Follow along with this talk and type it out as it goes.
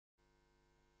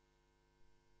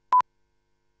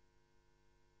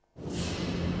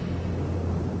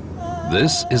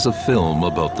This is a film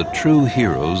about the true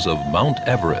heroes of Mount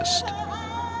Everest.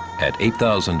 At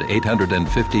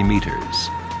 8,850 meters,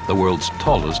 the world's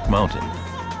tallest mountain.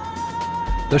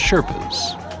 The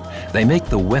Sherpas. They make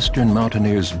the Western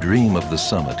mountaineers' dream of the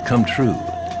summit come true.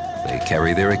 They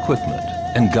carry their equipment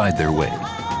and guide their way.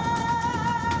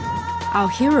 Our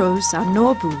heroes are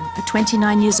Norbu, a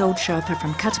 29 years old Sherpa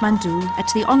from Kathmandu at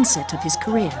the onset of his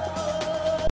career.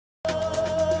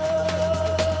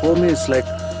 For me, it's like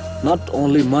not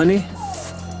only money,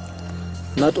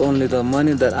 not only the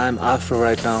money that I'm after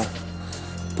right now,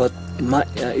 but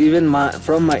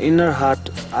from my inner heart,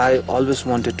 I always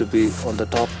wanted to be on the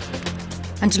top.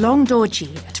 And Long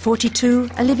Dorji, at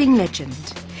 42, a living legend.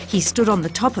 He stood on the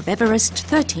top of Everest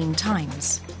 13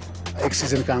 times.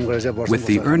 With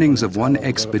the earnings of one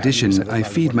expedition, I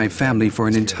feed my family for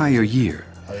an entire year.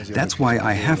 That's why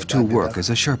I have to work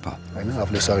as a Sherpa.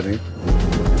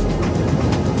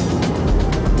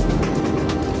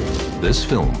 This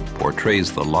film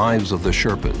portrays the lives of the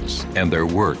Sherpas and their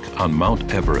work on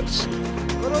Mount Everest.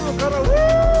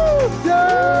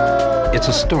 It's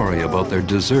a story about their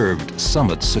deserved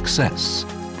summit success,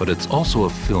 but it's also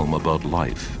a film about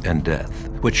life and death,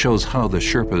 which shows how the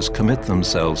Sherpas commit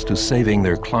themselves to saving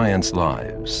their clients'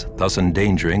 lives, thus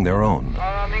endangering their own.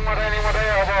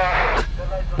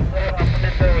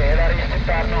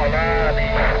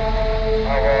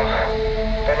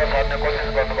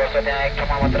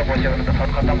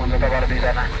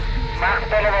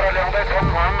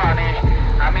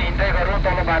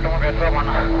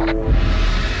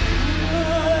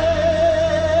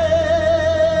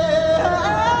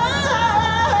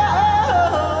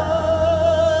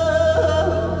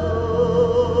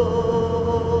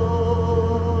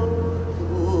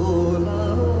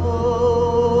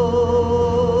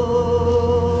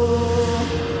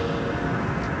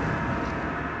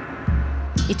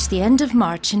 It's the end of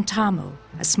March in Tamo,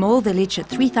 a small village at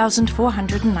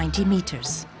 3,490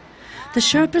 meters. The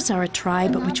Sherpas are a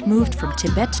tribe which moved from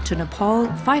Tibet to Nepal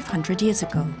 500 years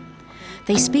ago.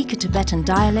 They speak a Tibetan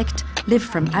dialect, live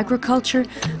from agriculture,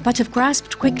 but have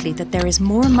grasped quickly that there is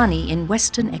more money in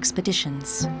Western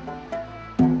expeditions.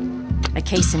 A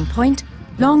case in point,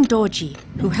 Long Dorji,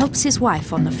 who helps his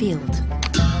wife on the field.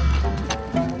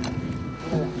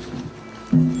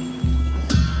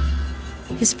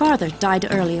 His father died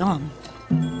early on.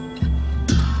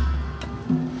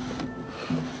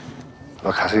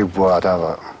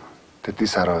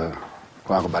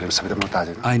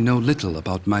 I know little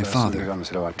about my father.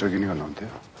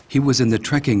 He was in the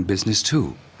trekking business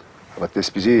too.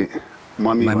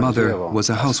 My mother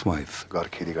was a housewife.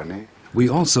 We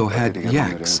also had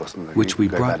yaks, which we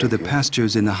brought to the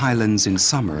pastures in the highlands in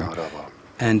summer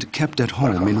and kept at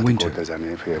home in winter.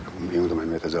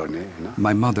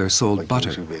 My mother sold butter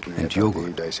and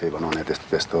yogurt.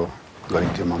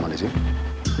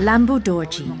 Lambu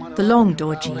Dorji, the Long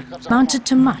Dorji, mounted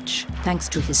to much thanks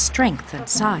to his strength and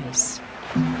size.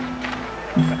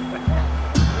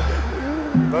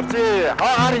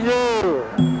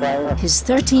 His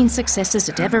 13 successes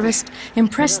at Everest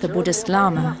impressed the Buddhist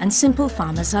Lama and simple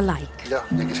farmers alike.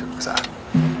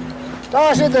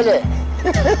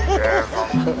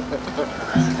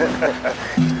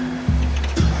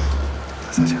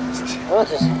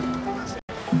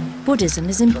 Buddhism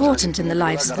is important in the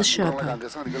lives of the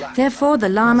Sherpa. Therefore, the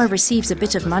Lama receives a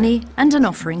bit of money and an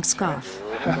offering scarf.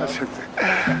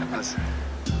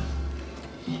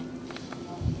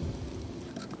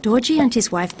 Dorji and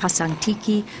his wife Pasang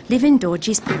Tiki live in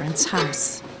Dorji's parents'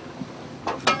 house.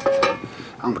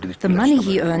 The money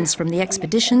he earns from the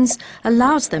expeditions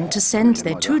allows them to send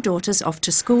their 2 daughters off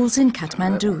to schools in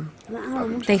Kathmandu.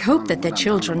 They hope that their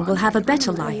children will have a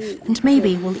better life and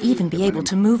maybe will even be able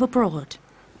to move abroad.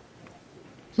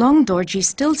 Long Dorji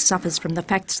still suffers from the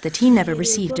fact that he never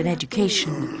received an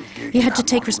education. He had to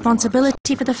take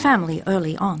responsibility for the family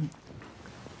early on.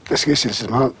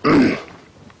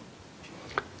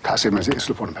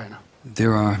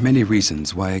 There are many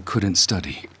reasons why I couldn't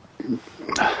study.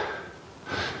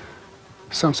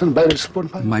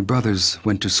 My brothers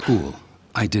went to school.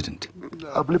 I didn't.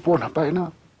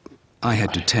 I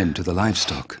had to tend to the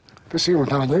livestock.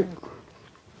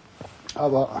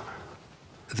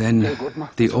 Then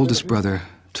the oldest brother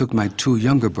took my 2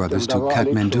 younger brothers to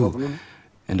Kathmandu,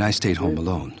 and I stayed home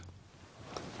alone.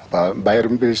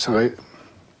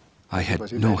 I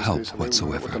had no help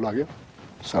whatsoever.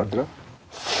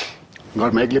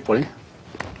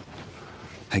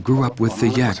 I grew up with the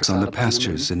yaks on the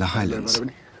pastures in the highlands.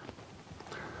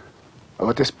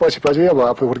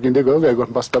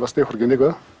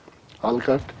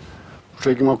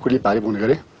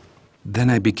 Then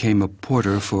I became a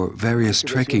porter for various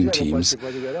trekking teams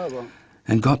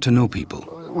and got to know people.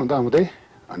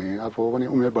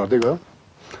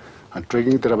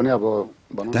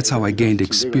 That's how I gained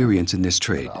experience in this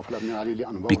trade.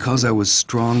 Because I was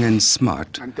strong and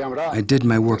smart, I did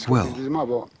my work well.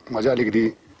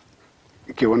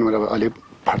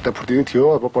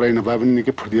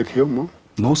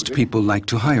 Most people like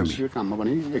to hire me.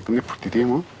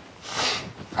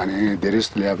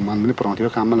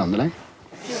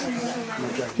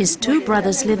 His two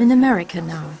brothers live in America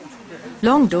now.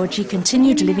 Long Dorji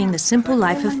continued living the simple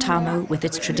life of Tamo with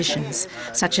its traditions,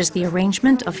 such as the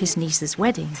arrangement of his niece's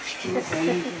wedding.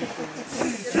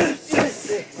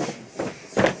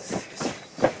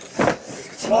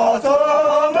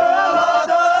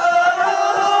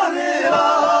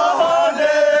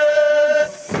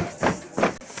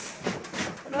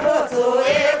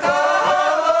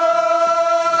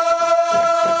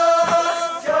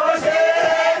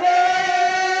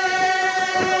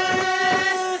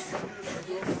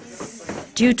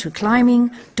 Due to climbing,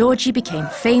 Dorji became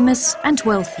famous and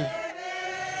wealthy.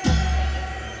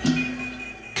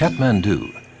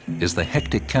 Kathmandu is the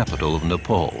hectic capital of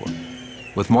Nepal.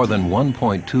 With more than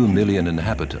 1.2 million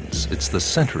inhabitants, it's the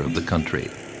center of the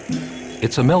country.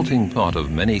 It's a melting pot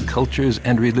of many cultures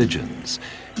and religions.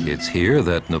 It's here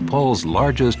that Nepal's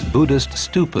largest Buddhist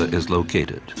stupa is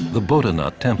located, the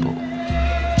Bodhanath Temple.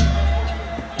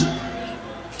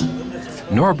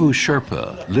 Norbu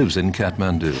Sherpa lives in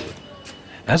Kathmandu.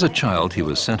 As a child, he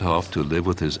was sent off to live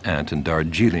with his aunt in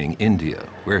Darjeeling, India,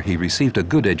 where he received a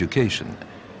good education.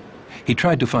 He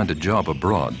tried to find a job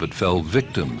abroad, but fell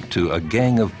victim to a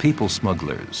gang of people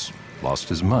smugglers, lost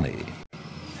his money,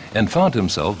 and found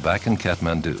himself back in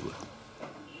Kathmandu.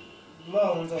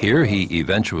 Here he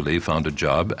eventually found a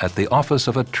job at the office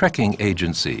of a trekking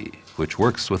agency, which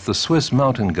works with the Swiss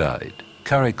mountain guide,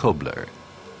 Kari Kobler.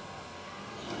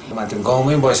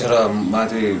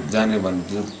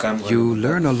 You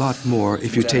learn a lot more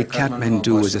if you take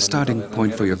Kathmandu as a starting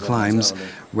point for your climbs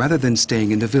rather than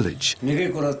staying in the village.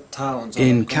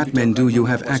 In Kathmandu, you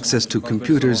have access to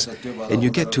computers and you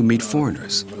get to meet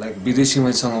foreigners.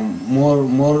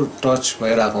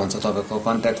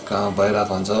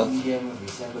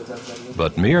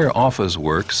 But mere office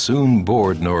work soon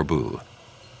bored Norbu.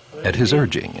 At his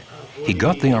urging, he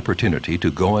got the opportunity to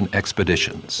go on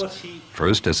expeditions,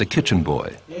 first as a kitchen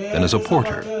boy, then as a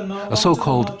porter, a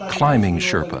so-called climbing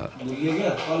Sherpa.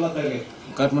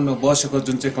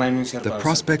 The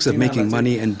prospects of making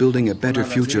money and building a better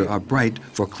future are bright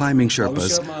for climbing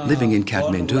Sherpas living in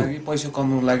Kathmandu.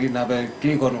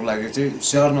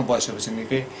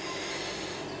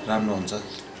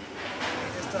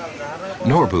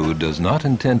 Norbu does not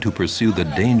intend to pursue the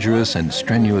dangerous and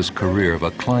strenuous career of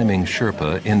a climbing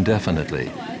Sherpa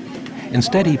indefinitely.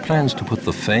 Instead, he plans to put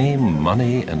the fame,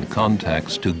 money, and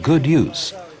contacts to good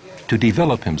use to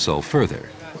develop himself further.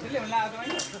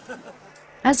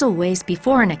 As always,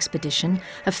 before an expedition,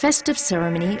 a festive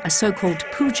ceremony, a so-called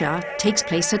puja, takes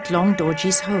place at Long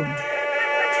Dorji's home.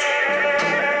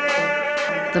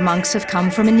 The monks have come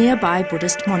from a nearby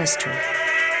Buddhist monastery.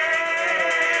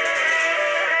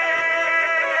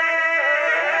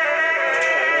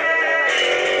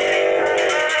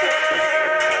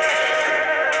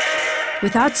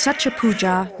 Without such a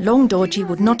puja, Long Dorji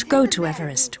would not go to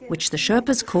Everest, which the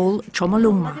Sherpas call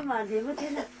Chomolungma.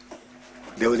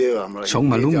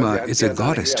 Chomolungma is a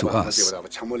goddess to us.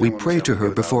 We pray to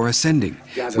her before ascending.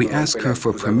 We ask her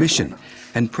for permission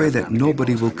and pray that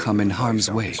nobody will come in harm's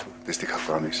way.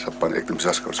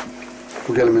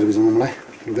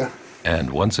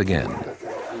 And once again,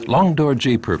 Long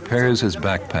Dorji prepares his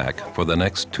backpack for the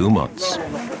next 2 months.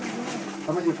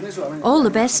 All the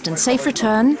best and safe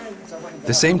return.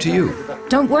 The same to you.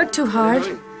 Don't work too hard.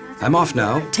 I'm off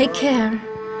now. Take care.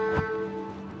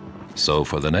 So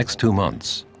for the next 2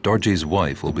 months, Dorji's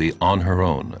wife will be on her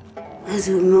own.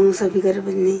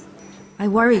 I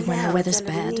worry when the weather's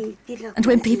bad. And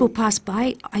when people pass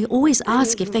by, I always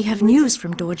ask if they have news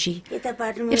from Dorji.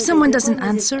 If someone doesn't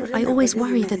answer, I always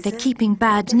worry that they're keeping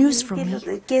bad news from me.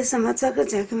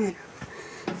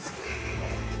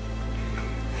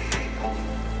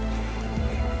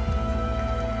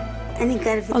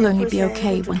 I'll only be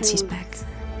okay once he's back.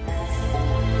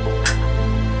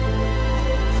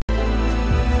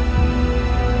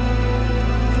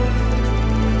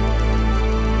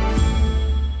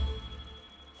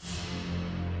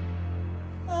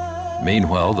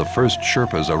 Meanwhile, the first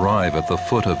Sherpas arrive at the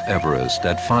foot of Everest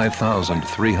at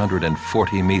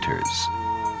 5,340 meters.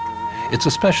 It's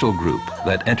a special group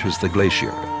that enters the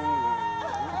glacier.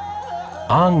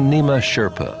 Ang Nima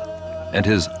Sherpa and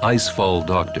his icefall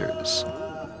doctors.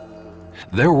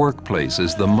 Their workplace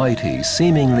is the mighty,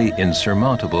 seemingly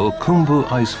insurmountable Khumbu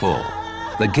Icefall,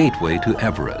 the gateway to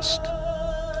Everest.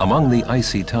 Among the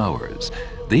icy towers,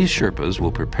 these Sherpas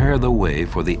will prepare the way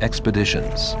for the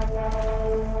expeditions.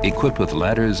 Equipped with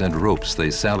ladders and ropes, they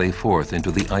sally forth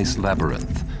into the ice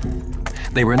labyrinth.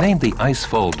 They were named the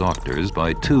Icefall Doctors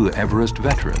by two Everest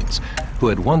veterans who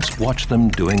had once watched them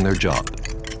doing their job.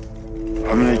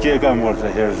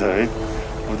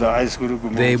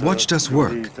 They watched us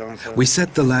work. We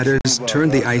set the ladders,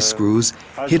 turned the ice screws,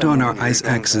 hit on our ice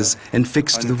axes, and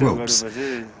fixed the ropes.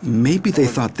 Maybe they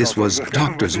thought this was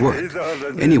doctors' work.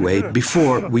 Anyway,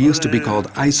 before, we used to be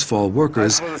called Icefall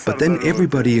workers, but then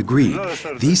everybody agreed.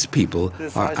 These people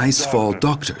are Icefall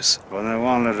Doctors.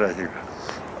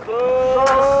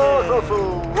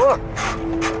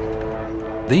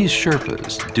 These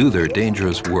Sherpas do their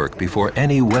dangerous work before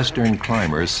any Western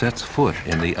climber sets foot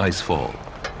in the icefall.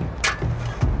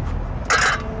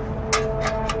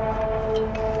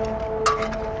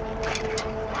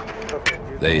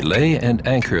 They lay and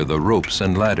anchor the ropes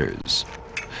and ladders.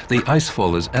 The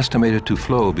icefall is estimated to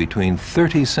flow between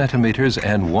 30 centimeters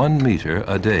and 1 meter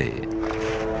a day.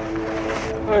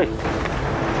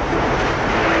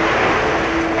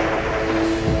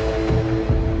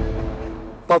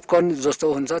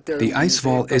 The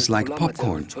icefall is like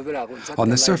popcorn. On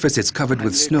the surface it's covered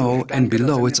with snow and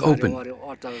below it's open.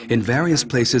 In various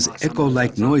places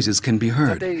echo-like noises can be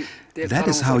heard. That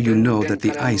is how you know that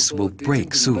the ice will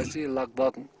break soon.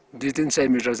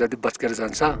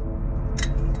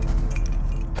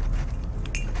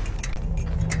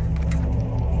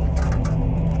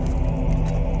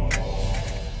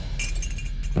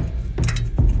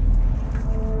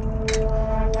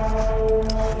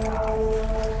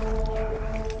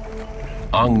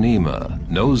 Nima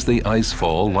knows the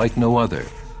icefall like no other.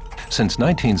 Since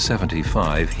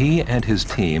 1975, he and his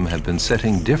team have been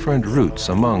setting different routes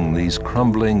among these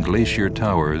crumbling glacier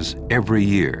towers every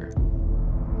year.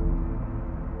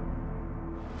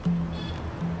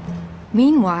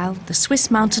 Meanwhile, the Swiss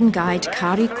mountain guide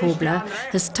Kari Kobler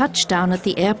has touched down at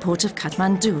the airport of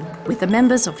Kathmandu with the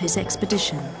members of his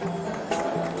expedition.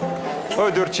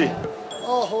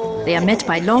 They are met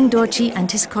by Long Dorji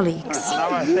and his colleagues.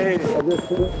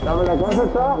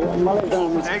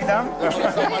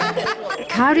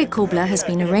 Kari Kobler has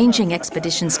been arranging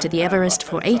expeditions to the Everest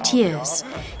for 8 years.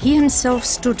 He himself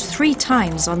stood 3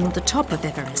 times on the top of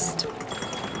Everest.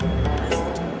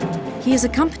 He is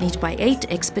accompanied by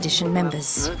 8 expedition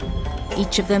members.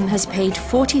 Each of them has paid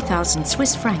 40,000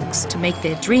 Swiss francs to make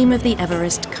their dream of the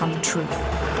Everest come true.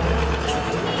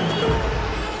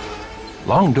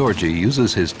 Long Dorji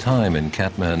uses his time in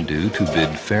Kathmandu to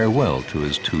bid farewell to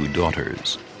his 2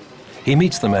 daughters. He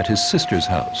meets them at his sister's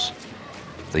house.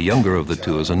 The younger of the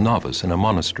 2 is a novice in a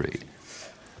monastery.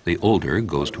 The older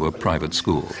goes to a private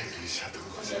school.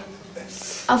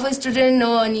 I'm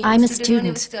a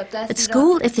student. At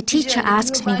school, if the teacher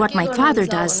asks me what my father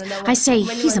does, I say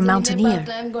he's a mountaineer.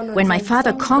 When my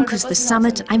father conquers the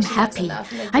summit, I'm happy.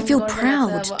 I feel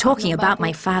proud talking about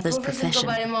my father's profession.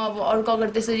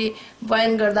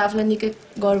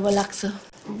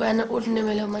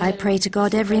 I pray to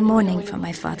God every morning for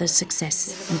my father's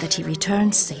success and that he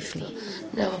returns safely.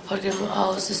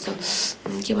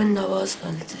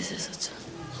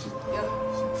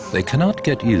 They cannot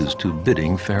get used to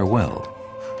bidding farewell.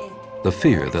 The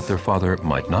fear that their father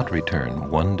might not return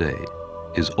one day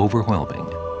is overwhelming.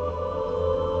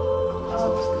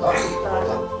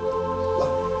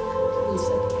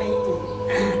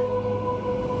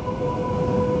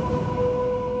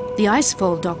 The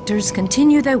Icefall Doctors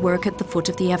continue their work at the foot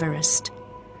of the Everest.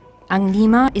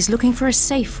 Nima is looking for a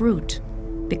safe route.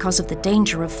 Because of the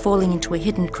danger of falling into a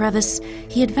hidden crevice,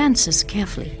 he advances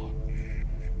carefully.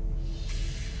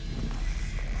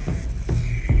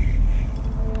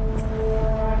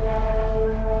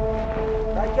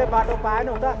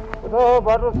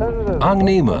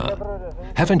 Nima,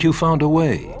 haven't you found a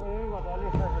way?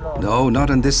 No, not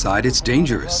on this side. It's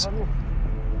dangerous.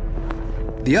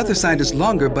 The other side is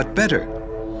longer but better.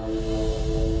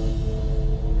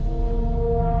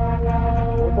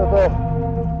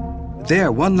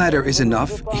 There, 1 ladder is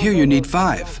enough. Here you need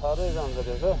 5.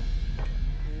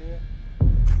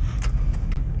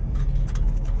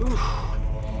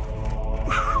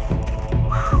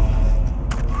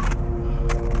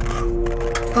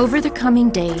 Over the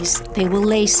coming days, they will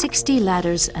lay 60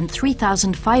 ladders and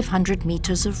 3,500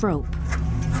 meters of rope.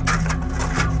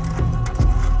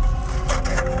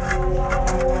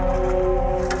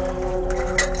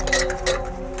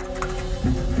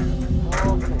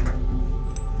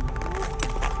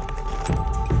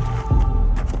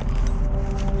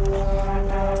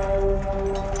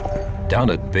 Down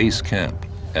at base camp,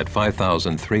 at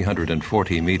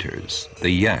 5,340 meters, the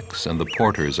yaks and the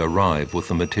porters arrive with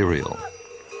the material.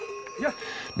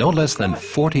 No less than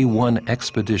 41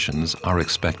 expeditions are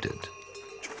expected.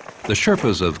 The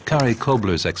Sherpas of Kari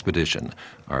Kobler's expedition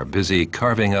are busy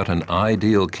carving out an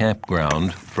ideal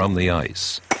campground from the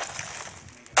ice.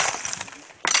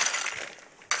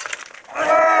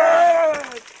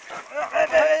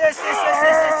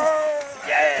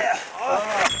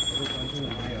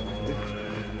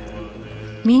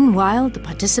 Meanwhile, the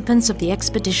participants of the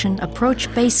expedition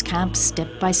approach base camp step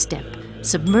by step,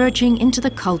 submerging into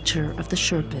the culture of the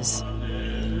Sherpas.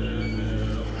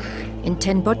 In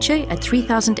Tenboche, at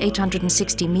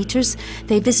 3,860 meters,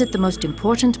 they visit the most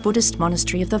important Buddhist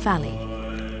monastery of the valley.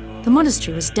 The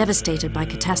monastery was devastated by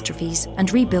catastrophes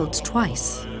and rebuilt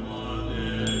twice.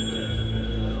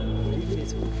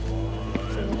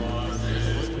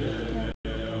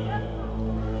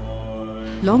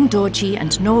 Long Dorji and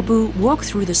Nobu walk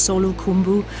through the Solu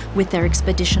Khumbu with their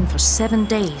expedition for 7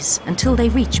 days until they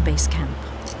reach base camp.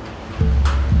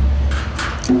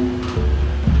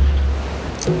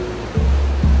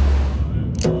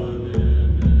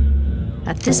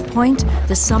 At this point,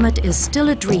 the summit is still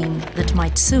a dream that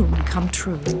might soon come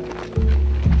true.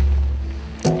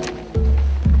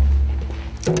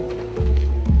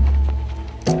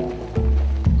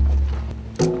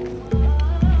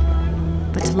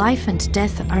 But life and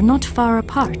death are not far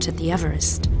apart at the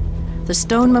Everest. The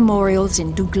stone memorials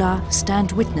in Dugla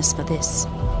stand witness for this.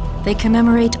 They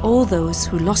commemorate all those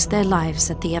who lost their lives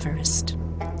at the Everest.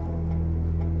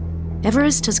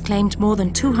 Everest has claimed more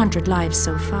than 200 lives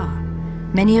so far.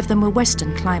 Many of them were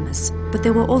Western climbers, but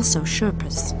there were also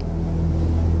Sherpas.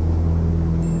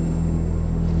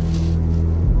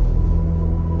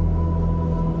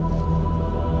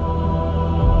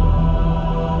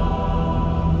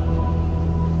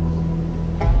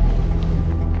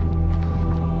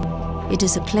 It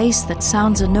is a place that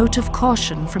sounds a note of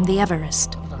caution from the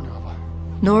Everest.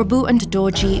 Norbu and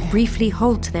Dorji briefly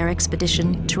halt their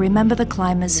expedition to remember the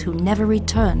climbers who never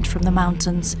returned from the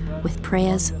mountains with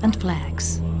prayers and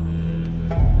flags.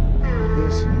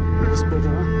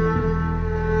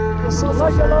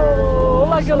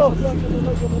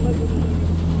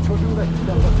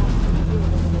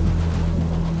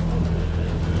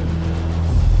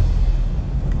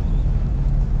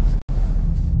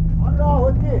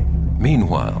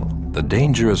 Meanwhile, the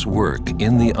dangerous work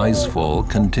in the icefall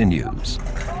continues.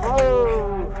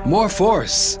 More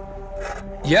force.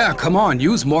 Yeah, come on,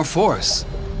 use more force.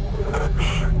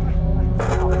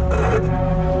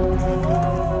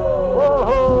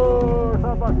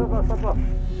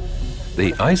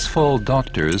 The icefall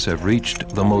doctors have reached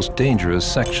the most dangerous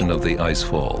section of the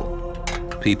icefall.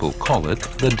 People call it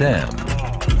the dam.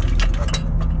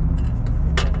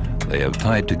 They have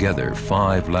tied together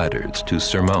 5 ladders to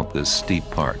surmount this steep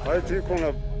part.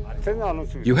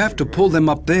 You have to pull them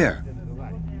up there.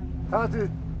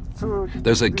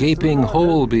 There's a gaping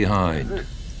hole behind.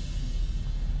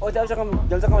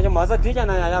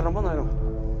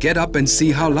 Get up and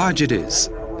see how large it is.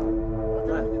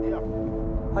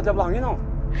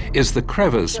 Is the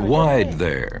crevice wide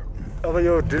there?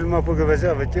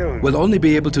 We'll only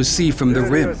be able to see from the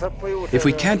rim. If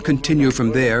we can't continue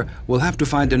from there, we'll have to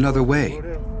find another way.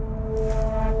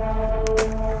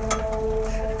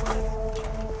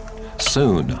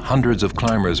 Soon, hundreds of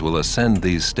climbers will ascend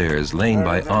these stairs laid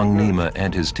by Ang Nima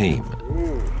and his team,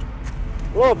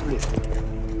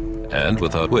 and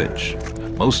without which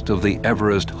most of the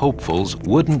Everest hopefuls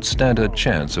wouldn't stand a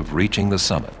chance of reaching the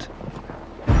summit.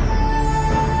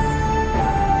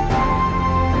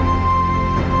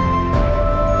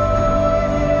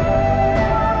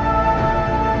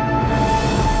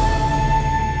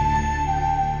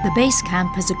 The base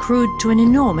camp has accrued to an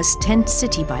enormous tent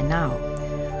city by now.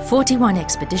 41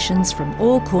 expeditions from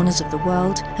all corners of the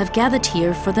world have gathered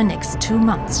here for the next 2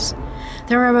 months.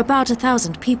 There are about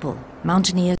 1,000 people,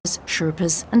 mountaineers,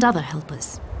 Sherpas and other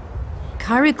helpers.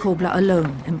 Kari Kobler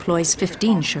alone employs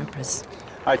 15 Sherpas.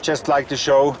 I'd just like to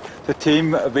show the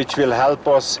team which will help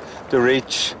us to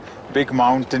reach big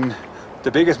mountain,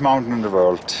 the biggest mountain in the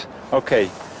world. Okay,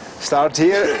 start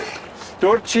here.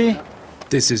 Dorji.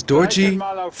 This is Dorji,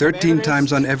 13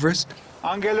 times on Everest.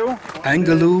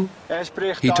 Angelou,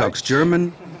 he talks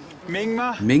German.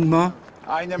 Mingma,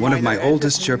 one of my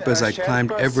oldest Sherpas. I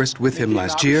climbed Everest with him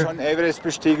last year.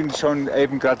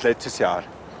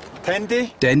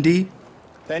 Dendi.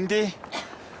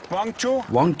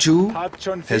 Wangchu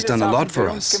has done a lot for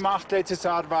us.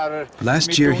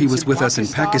 Last year he was with us in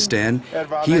Pakistan.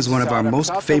 He is one of our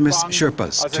most famous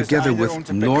Sherpas, together with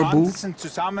Norbu,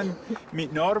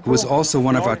 who is also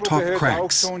one of our top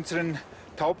cracks. And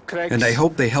I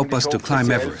hope they help us to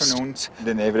climb Everest.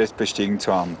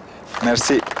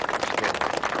 Merci.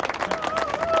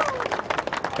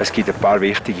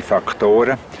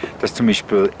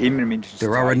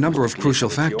 There are a number of crucial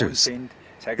factors.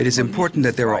 It is important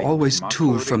that there are always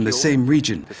two from the same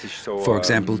region. For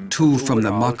example, two from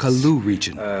the Makalu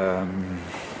region.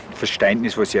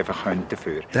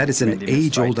 That is an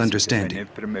age-old understanding.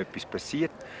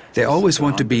 They always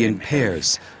want to be in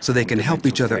pairs, so they can help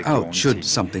each other out should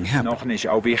something happen.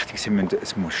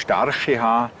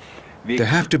 There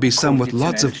have to be some with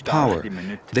lots of power.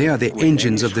 They are the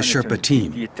engines of the Sherpa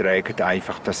team.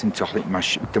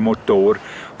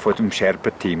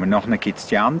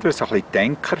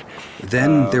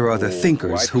 Then there are the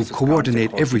thinkers who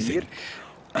coordinate everything,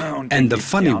 and the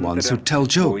funny ones who tell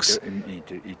jokes,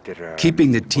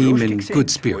 keeping the team in good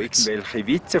spirits.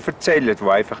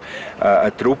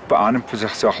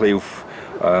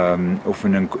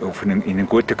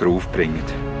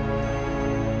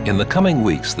 In the coming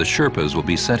weeks, the Sherpas will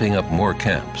be setting up more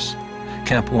camps.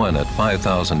 Camp 1 at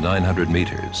 5,900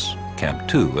 meters, Camp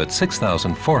 2 at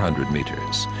 6,400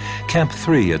 meters, Camp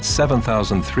 3 at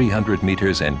 7,300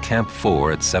 meters, and Camp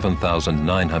 4 at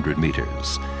 7,900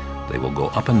 meters. They will go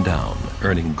up and down,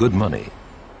 earning good money.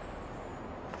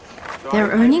 Their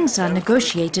earnings are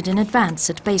negotiated in advance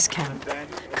at base camp.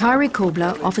 Kari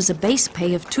Kobler offers a base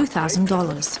pay of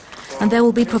 $2,000, and there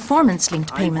will be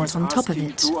performance-linked payments on top of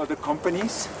it. Two other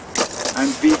companies,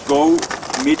 and we go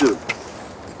middle.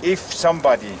 If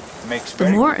somebody makes the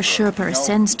more a Sherpa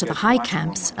ascends to the high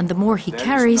camps and the more he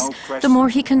carries, the more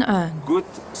he can earn. Good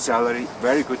salary,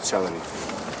 very good salary.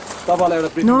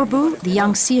 Norbu, the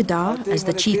young Sirdar, as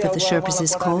the chief of the Sherpas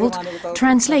is called,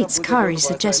 translates Kari's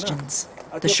suggestions.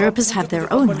 The Sherpas have their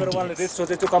own ideas.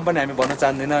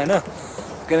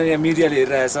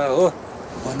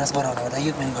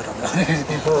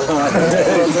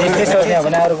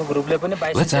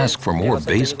 Let's ask for more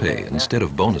base pay instead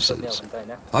of bonuses.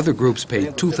 Other groups pay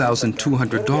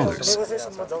 $2,200.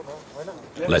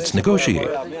 Let's negotiate.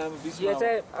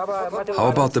 How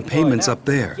about the payments up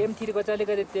there?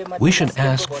 We should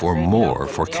ask for more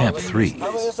for Camp 3.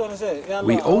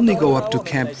 We only go up to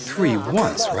Camp 3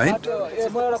 once, right?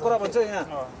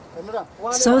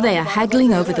 So they are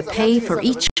haggling over the pay for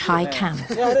each high camp.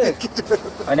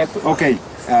 Okay,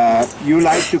 you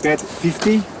like to get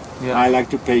 50, I like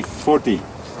to pay 40.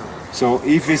 So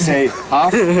if we say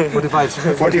half, 45.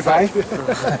 45?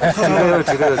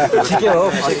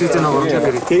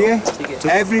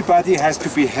 Everybody has to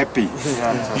be happy.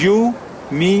 You,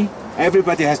 me,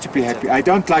 everybody has to be happy. I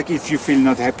don't like if you feel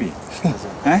not happy.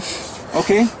 Huh?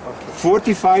 Okay?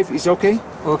 45 is okay?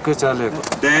 Okay, Charlie.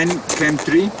 Then Camp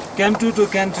 3? Camp 2 to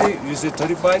Camp 3, you say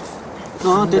 35?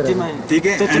 No, and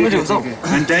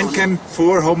then Camp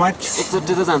 4, how much?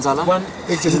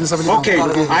 Okay,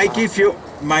 I give you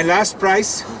my last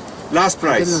price. Last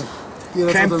price.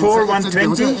 Camp 4,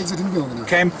 120.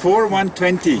 Camp 4,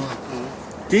 120.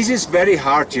 This is very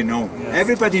hard, you know.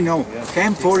 Everybody know.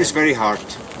 Camp 4 is very hard.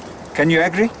 Can you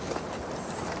agree?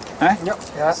 Huh?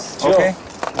 Yes. Okay.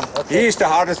 He is the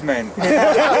hardest man.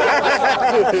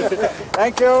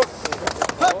 Thank you.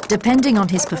 Depending on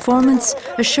his performance,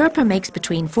 a Sherpa makes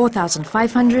between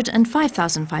 $4,500 and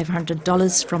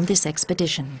 $5,500 from this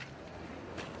expedition.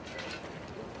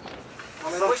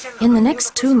 In the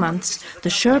next 2 months, the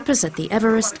Sherpas at the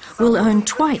Everest will earn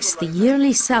twice the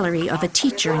yearly salary of a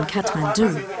teacher in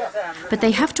Kathmandu. But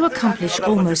they have to accomplish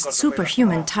almost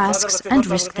superhuman tasks and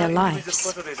risk their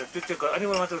lives.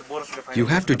 You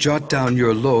have to jot down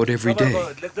your load every day.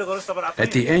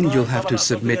 At the end, you'll have to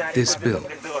submit this bill.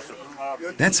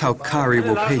 That's how Kari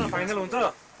will pay you.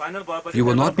 You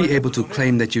will not be able to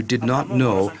claim that you did not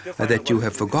know or that you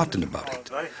have forgotten about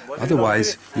it.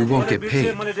 Otherwise, you won't get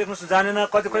paid.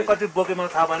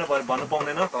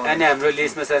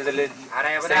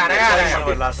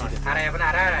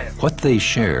 What they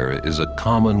share is a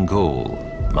common goal,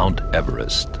 Mount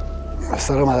Everest.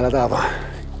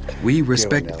 We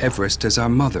respect Everest as our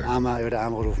mother.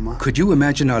 Could you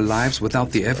imagine our lives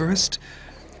without the Everest?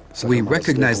 We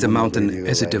recognize the mountain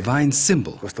as a divine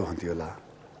symbol.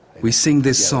 We sing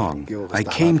this song, I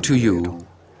came to you,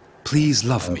 please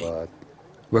love me.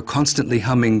 We're constantly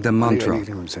humming the mantra,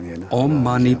 Om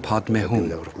Mani Padme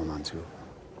Hum.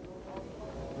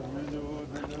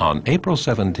 On April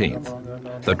 17th,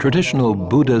 The traditional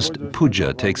Buddhist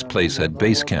puja takes place at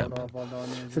base camp.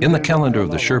 In the calendar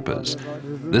of the Sherpas,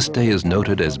 this day is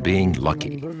noted as being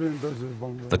lucky.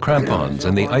 The crampons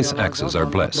and the ice axes are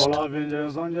blessed.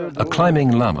 A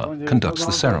climbing lama conducts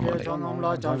the ceremony.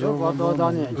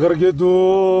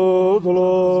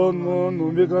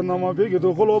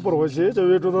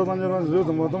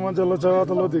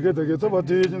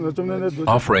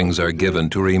 Offerings are given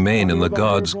to remain in the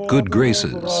gods' good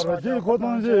graces.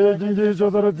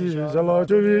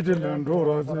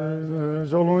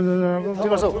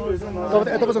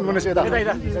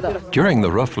 During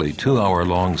the roughly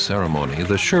 2-hour-long ceremony,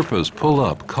 the Sherpas pull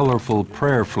up colorful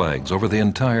prayer flags over the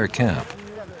entire camp.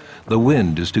 The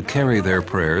wind is to carry their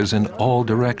prayers in all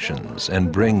directions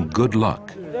and bring good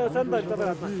luck. Wait,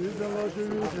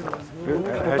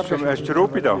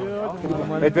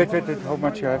 how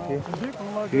much you have here?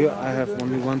 Here I have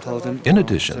only 1,000. In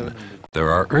addition, there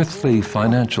are earthly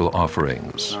financial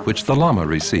offerings, which the Lama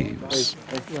receives.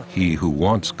 He who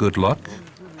wants good luck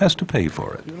has to pay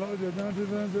for it.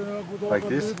 Like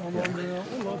this?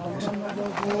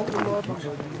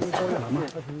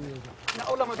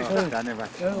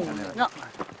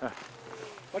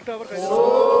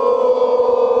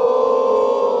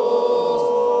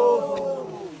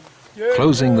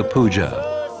 Closing the puja,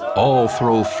 all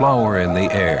throw flour in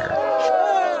the air.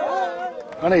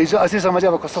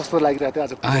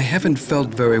 I haven't felt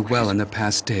very well in the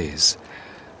past days.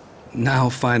 Now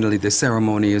finally the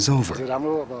ceremony is over.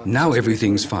 Now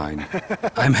everything's fine.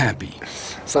 I'm happy.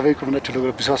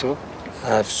 I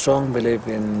have strong belief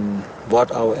in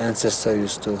what our ancestors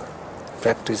used to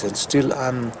practice, and still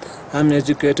I'm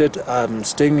educated. I'm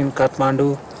staying in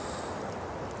Kathmandu.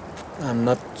 I'm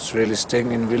not really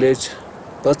staying in village,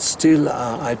 but still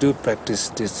I do practice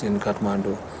this in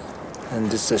Kathmandu, and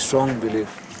this is a strong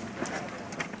belief.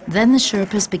 Then the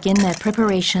Sherpas begin their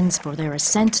preparations for their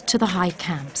ascent to the high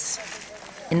camps.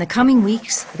 In the coming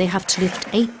weeks, they have to lift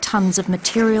 8 tons of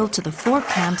material to the 4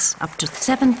 camps up to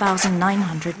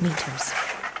 7,900 meters.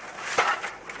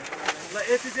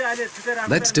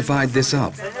 Let's divide this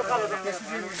up.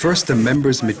 First the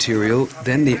members' material,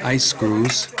 then the ice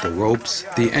screws, the ropes,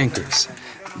 the anchors.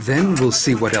 Then we'll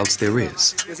see what else there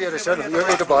is.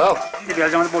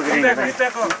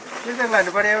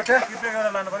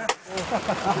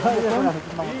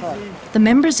 The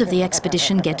members of the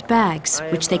expedition get bags,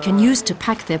 which they can use to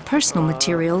pack their personal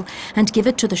material and give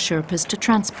it to the Sherpas to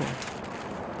transport.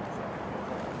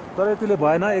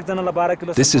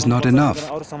 This is not enough.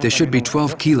 There should be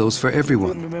 12 kilos for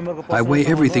everyone. I weigh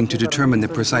everything to determine the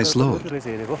precise load.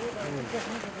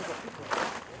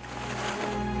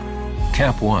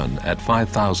 Camp 1 at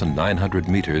 5,900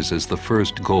 meters is the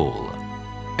first goal.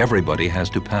 Everybody has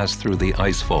to pass through the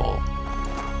ice fall.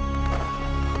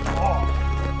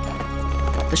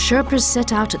 The Sherpas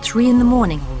set out at 3 in the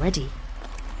morning already.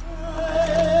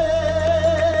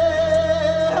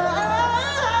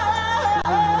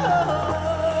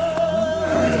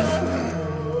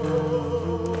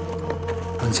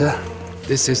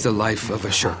 This is the life of a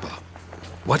Sherpa.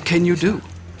 What can you do?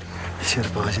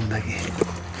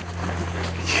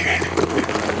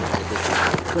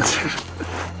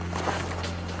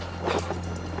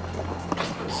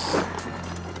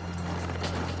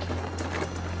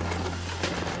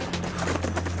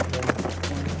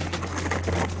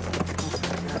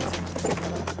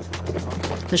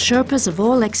 The Sherpas of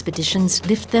all expeditions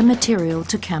lift their material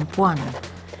to Camp 1.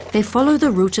 They follow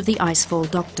the route of the icefall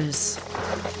doctors.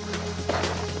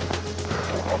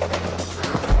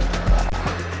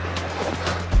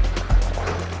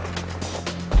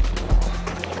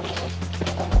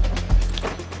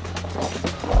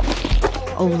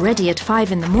 Already at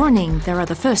 5 in the morning, there are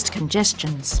the first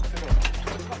congestions.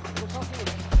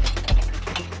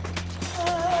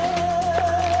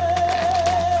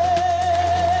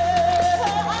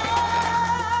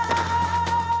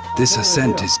 This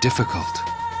ascent is difficult.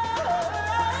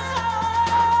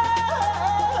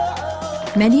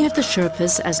 Many of the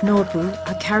Sherpas, as Norbu,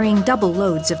 are carrying double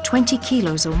loads of 20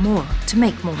 kilos or more to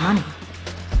make more money.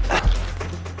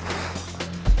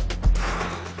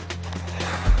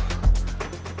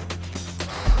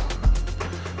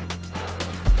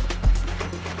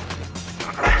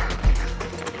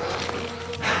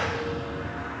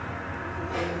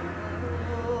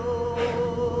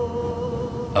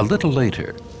 A little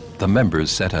later, the members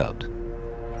set out.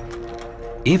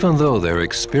 Even though they're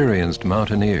experienced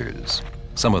mountaineers,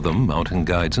 some of them mountain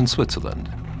guides in Switzerland,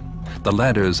 the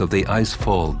ladders of the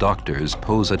icefall doctors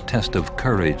pose a test of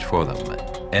courage for them.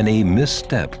 Any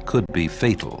misstep could be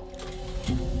fatal.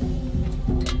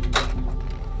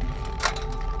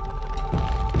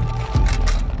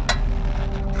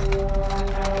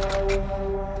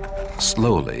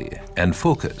 Slowly and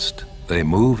focused, they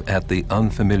move at the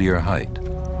unfamiliar height.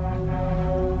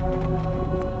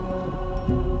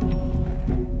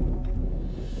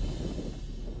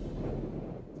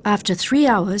 After 3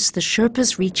 hours, the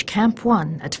Sherpas reach Camp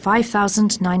 1 at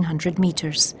 5,900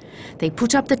 meters. They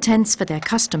put up the tents for their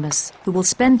customers, who will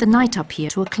spend the night up here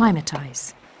to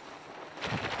acclimatize.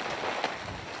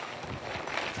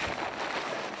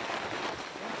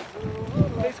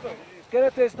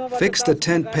 Fix the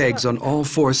tent pegs on all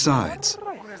 4 sides.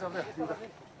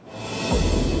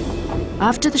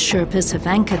 After the Sherpas have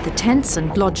anchored the tents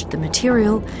and lodged the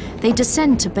material, they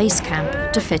descend to base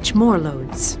camp to fetch more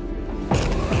loads.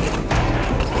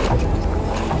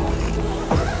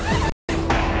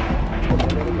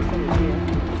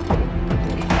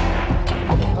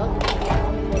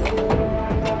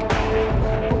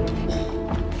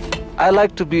 I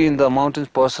like to be in the mountains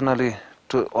personally,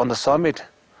 on the summit,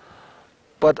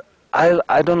 but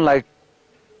I don't like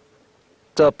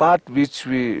the part which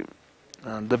the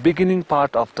beginning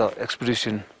part of the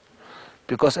expedition,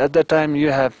 because at that time you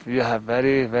have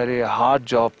very hard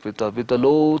job with the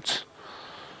loads,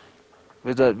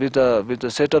 with the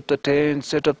set up the tent,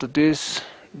 set up the this.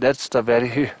 That's the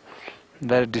very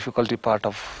difficulty part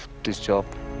of this job.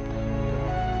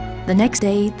 The next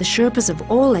day, the Sherpas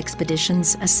of all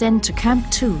expeditions ascend to Camp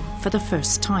 2 for the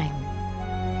first time.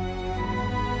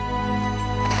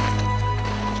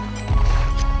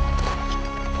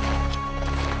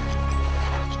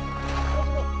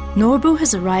 Norbu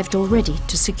has arrived already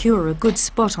to secure a good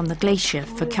spot on the glacier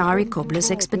for Kari Kobler's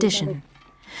expedition.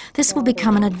 This will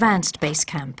become an advanced base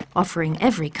camp, offering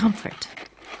every comfort.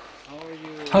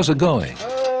 How's it going?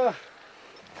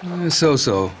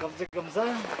 So-so.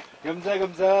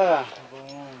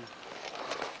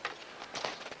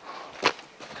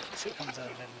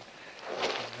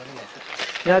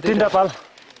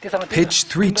 Pitch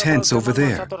 3 tents over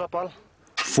there.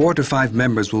 4 to 5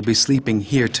 members will be sleeping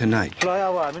here tonight.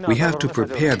 We have to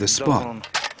prepare the spot.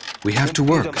 We have to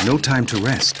work, no time to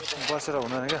rest.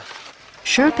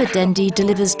 Sherpa Dendi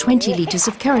delivers 20 litres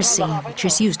of kerosene, which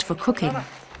is used for cooking.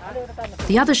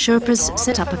 The other Sherpas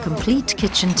set up a complete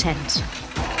kitchen tent.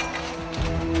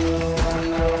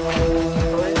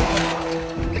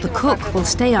 The cook will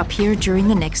stay up here during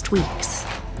the next weeks.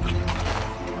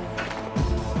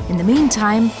 In the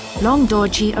meantime, Long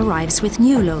Dorji arrives with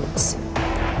new loads.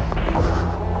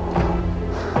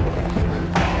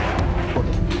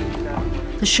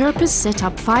 The Sherpas set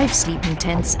up 5 sleeping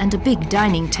tents and a big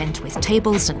dining tent with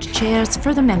tables and chairs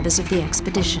for the members of the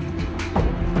expedition.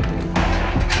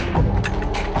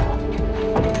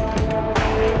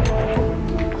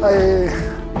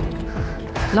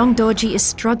 Long Dorji is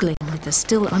struggling with the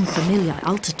still unfamiliar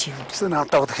altitude.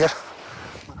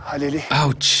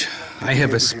 Ouch! I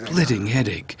have a splitting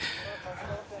headache.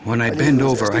 When I bend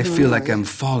over, I feel like I'm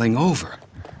falling over.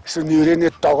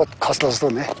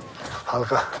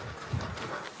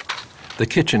 The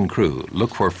kitchen crew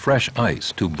look for fresh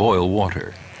ice to boil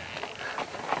water.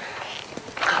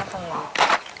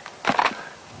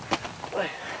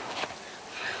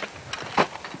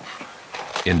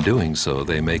 In doing so,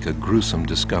 they make a gruesome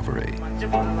discovery.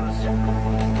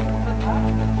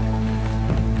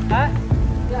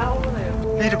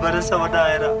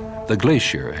 The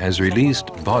glacier has released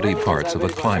body parts of a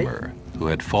climber who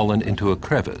had fallen into a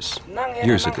crevice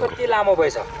years ago.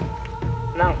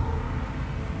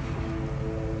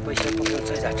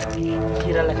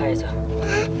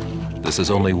 This is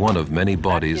only one of many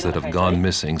bodies that have gone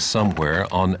missing somewhere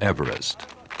on Everest.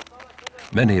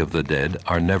 Many of the dead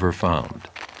are never found.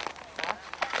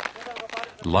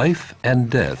 Life and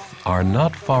death are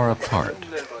not far apart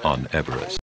on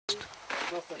Everest.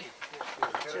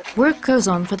 Work goes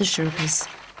on for the Sherpas.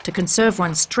 To conserve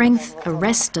one's strength, a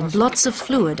rest and lots of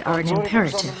fluid are an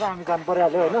imperative.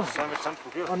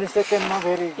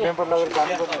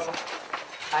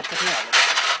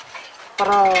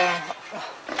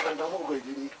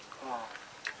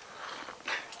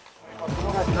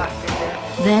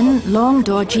 Then Long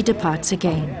Dorji departs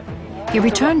again. He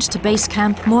returns to base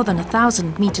camp more than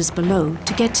 1,000 meters below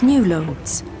to get new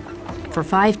loads. For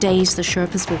 5 days, the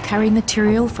Sherpas will carry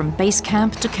material from base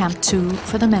camp to Camp 2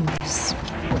 for the members.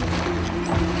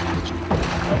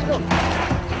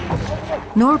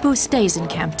 Norbu stays in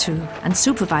Camp 2 and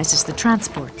supervises the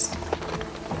transports.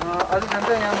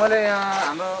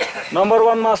 Number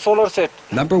 1 solar set.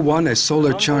 Number 1, a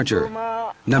solar charger.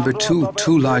 Number 2,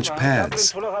 2 large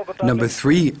pads. Number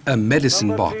 3, a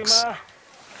medicine box.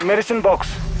 Medicine box.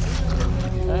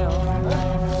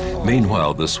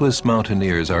 Meanwhile, the Swiss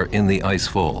mountaineers are in the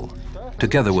icefall,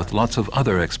 together with lots of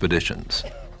other expeditions.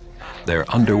 They're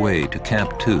underway to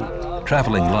Camp 2,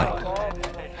 traveling light,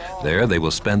 There they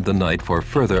will spend the night for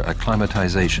further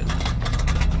acclimatization.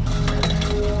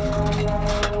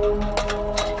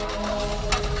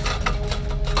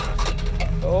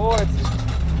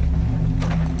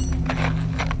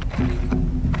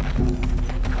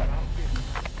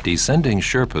 Descending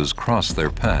Sherpas cross their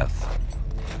path.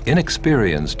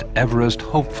 Inexperienced Everest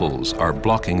hopefuls are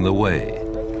blocking the way.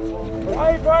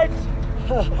 Right.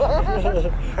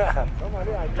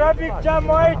 Traffic jam,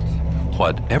 right.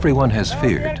 What everyone has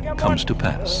feared comes to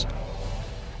pass.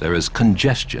 There is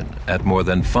congestion at more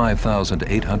than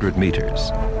 5,800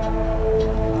 meters.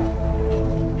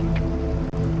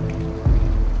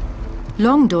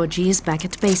 Long Dorji is back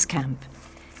at base camp.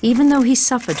 Even though he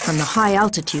suffered from the high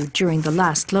altitude during the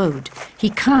last load, he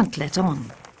can't let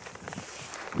on.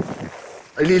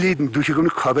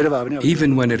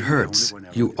 Even when it hurts,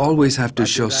 you always have to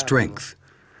show strength.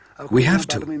 We have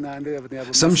to.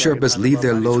 Some Sherpas leave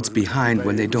their loads behind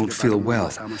when they don't feel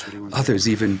well. Others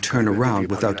even turn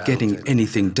around without getting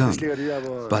anything done.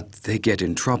 But they get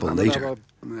in trouble later.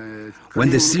 When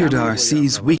the Sirdar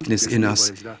sees weakness in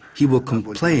us, he will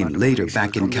complain later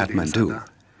back in Kathmandu.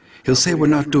 He'll say we're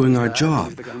not doing our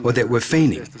job, or that we're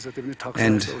feigning,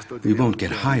 and we won't get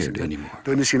hired anymore.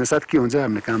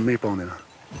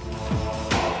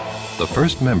 The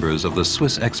first members of the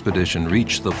Swiss expedition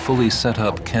reach the fully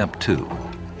set-up Camp 2.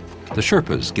 The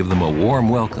Sherpas give them a warm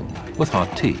welcome with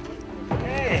hot tea.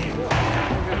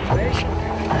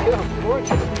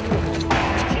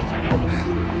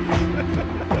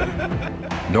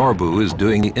 Norbu is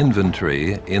doing the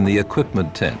inventory in the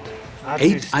equipment tent.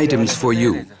 8 items for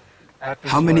you.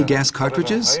 How many gas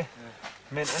cartridges?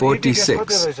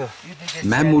 46.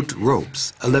 Mammoth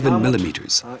ropes, 11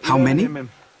 millimeters. How many?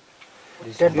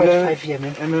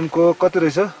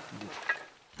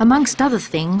 Amongst other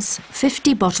things,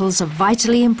 50 bottles of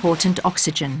vitally important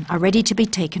oxygen are ready to be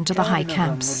taken to the high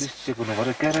camps.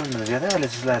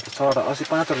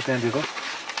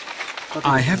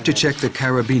 I have to check the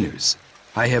carabiners.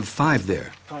 I have 5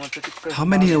 there. How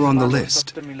many are on the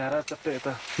list?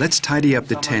 Let's tidy up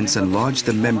the tents and lodge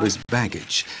the members'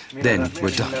 baggage. Then we're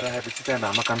done.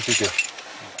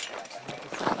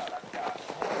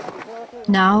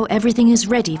 Now everything is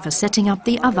ready for setting up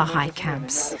the other high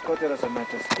camps.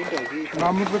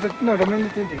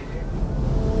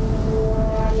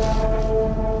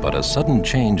 But a sudden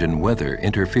change in weather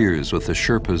interferes with the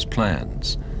Sherpas'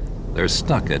 plans. They're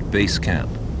stuck at base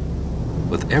camp.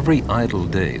 With every idle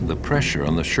day, the pressure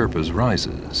on the Sherpas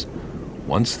rises.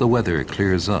 Once the weather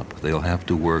clears up, they'll have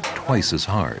to work twice as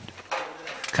hard.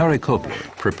 Kari Kobler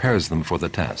prepares them for the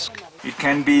task. It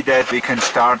can be that we can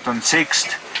start on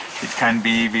 6th. It can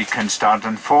be we can start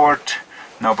on 4th.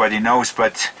 Nobody knows,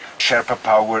 but Sherpa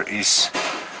power is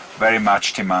very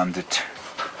much demanded.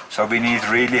 So we need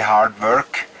really hard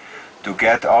work to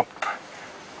get up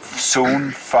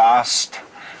soon, fast,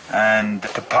 and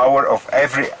the power of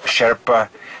every Sherpa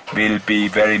will be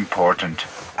very important.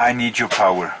 I need your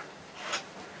power.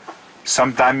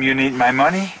 Sometime you need my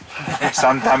money,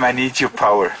 sometime I need your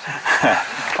power.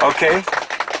 Okay?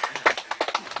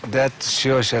 That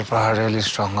sure Sherpa are really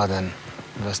stronger than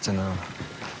Westerner.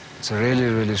 It's really,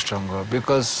 really stronger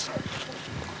because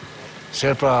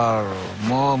Sherpa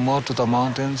are more to the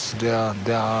mountains. They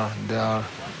are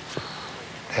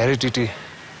heredity.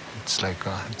 It's like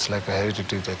a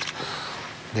heredity that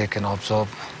they can absorb.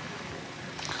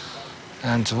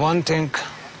 And one thing,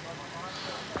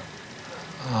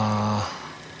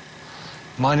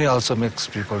 money also makes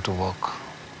people to work.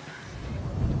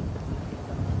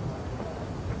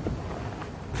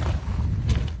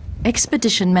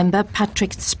 Expedition member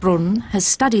Patrick Sprun has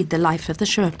studied the life of the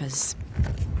Sherpas.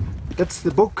 That's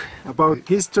the book about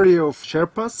history of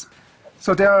Sherpas.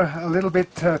 So they are a little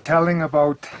bit telling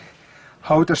about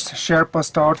how the Sherpa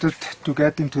started to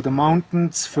get into the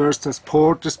mountains, first as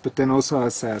porters, but then also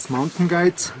as mountain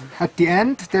guides. At the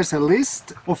end, there's a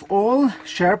list of all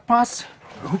Sherpas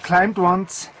who climbed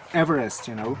once Everest,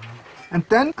 you know. And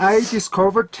then I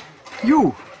discovered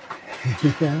you,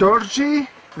 Dorji,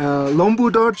 Lombu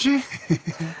Dorji,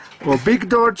 or Big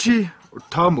Dorji, or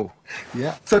Tamu.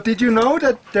 Yeah. So did you know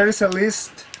that there is a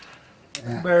list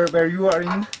where you are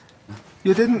in?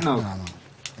 You didn't know? No,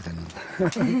 I don't know.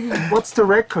 What's the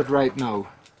record right now?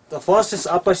 The first is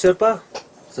Upper Sherpa,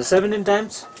 so 17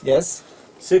 times. Yes.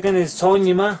 Second is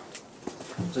Chongnima,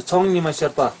 the Chongnima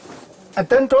Sherpa. And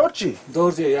then Dorji,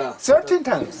 Dorji, yeah. 13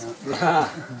 times. Yeah.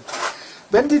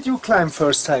 When did you climb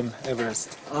first time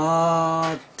Everest?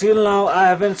 Till now I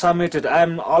haven't submitted.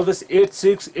 I'm always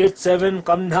 8-6, 8-7,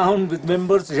 come down with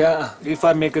members. Yeah. If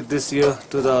I make it this year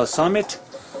to the summit,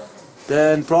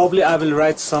 then probably I will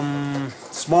write some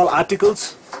small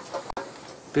articles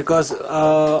because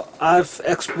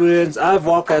I've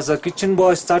worked as a kitchen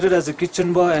boy, started as a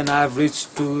kitchen boy, and I've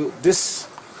reached to this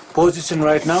position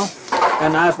right now.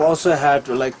 And I've also had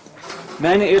like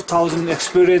many 8,000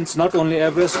 experience, not only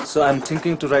Everest, so I'm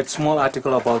thinking to write small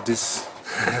article about this.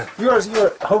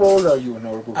 How old are you,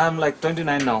 Norbu? I'm like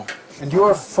 29 now. And you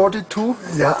are 42?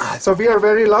 Yeah. So we are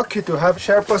very lucky to have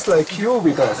Sherpas like you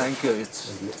with us. Thank you.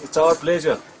 It's our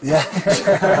pleasure. Yeah.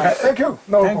 Thank you.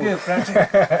 Norbu. Thank you,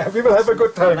 Francis. We will have a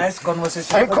good time. Nice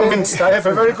conversation. I'm convinced. I have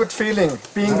a very good feeling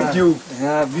being with you.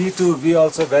 Yeah, me too. We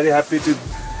also very happy to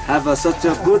have such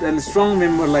a good and strong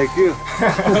member like you.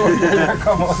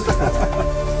 Come on.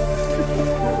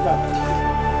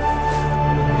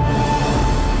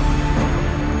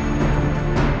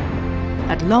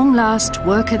 At long last,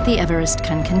 work at the Everest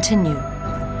can continue.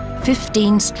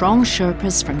 15 strong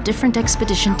Sherpas from different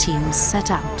expedition teams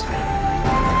set out.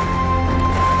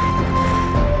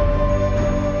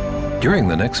 During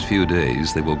the next few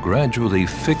days, they will gradually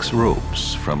fix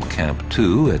ropes from Camp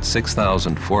 2 at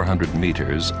 6,400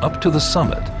 meters up to the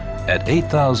summit at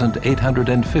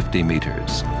 8,850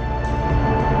 meters.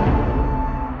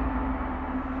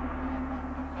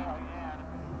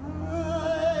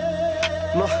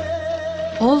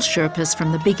 All Sherpas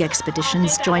from the big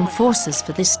expeditions join forces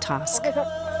for this task.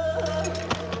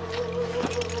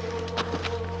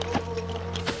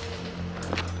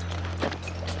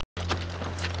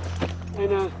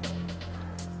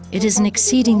 It is an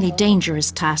exceedingly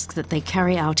dangerous task that they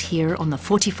carry out here on the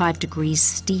 45 degrees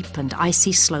steep and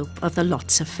icy slope of the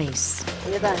Lhotse face.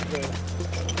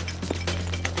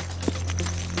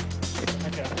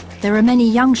 There are many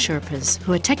young Sherpas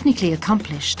who are technically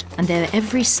accomplished, and their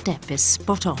every step is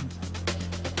spot on.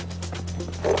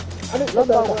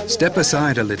 Step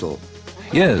aside a little.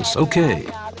 Yes, okay.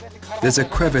 There's a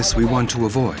crevice we want to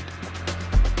avoid.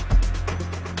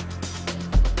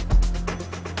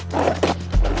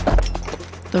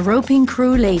 The roping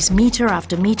crew lays meter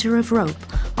after meter of rope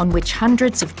on which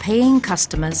hundreds of paying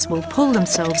customers will pull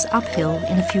themselves uphill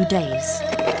in a few days.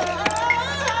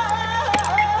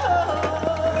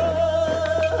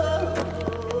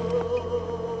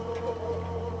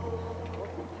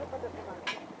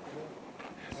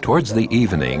 Towards the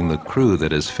evening, the crew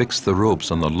that has fixed the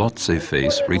ropes on the Lhotse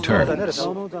face returns.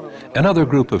 Another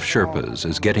group of Sherpas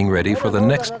is getting ready for the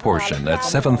next portion at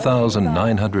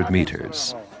 7,900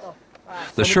 meters.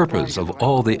 The Sherpas of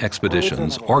all the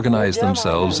expeditions organize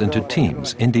themselves into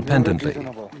teams independently.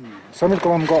 Long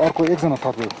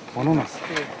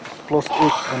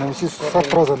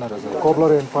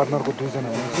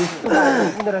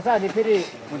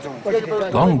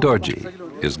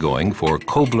Dorji is going for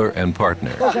cobbler and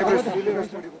partner.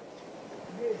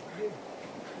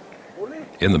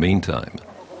 In the meantime,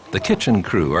 the kitchen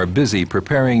crew are busy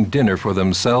preparing dinner for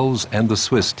themselves and the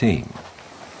Swiss team.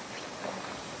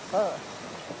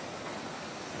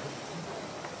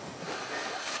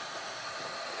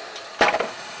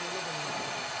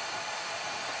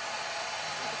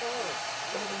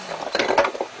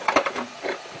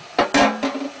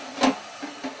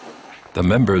 The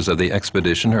members of the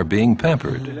expedition are being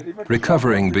pampered,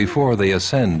 recovering before they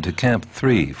ascend to Camp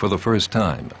 3 for the first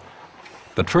time.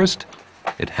 But first,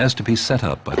 it has to be set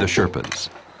up by the Sherpas.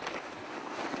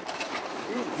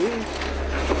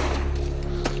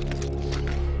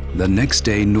 The next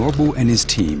day, Norbu and his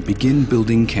team begin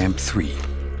building Camp 3.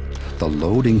 The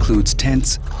load includes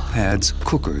tents, pads,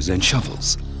 cookers, and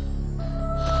shovels.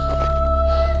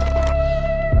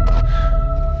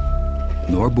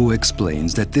 Norbu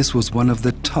explains that this was one of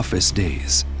the toughest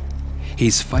days.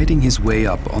 He's fighting his way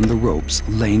up on the ropes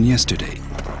laying yesterday.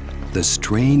 The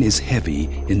strain is heavy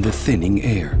in the thinning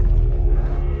air.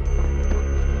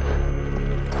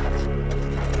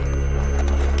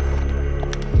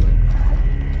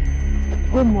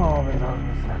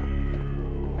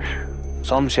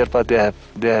 Some Sherpa,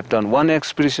 they have done one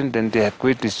expedition, then they have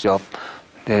quit this job.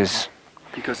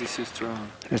 Because it's so strong.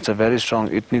 It's a very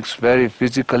strong. It needs very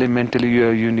physically, mentally.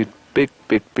 You need big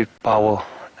power.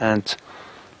 And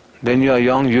when you are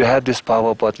young, you have this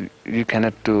power, but you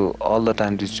cannot do all the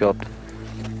time this job.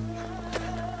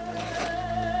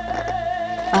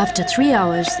 After 3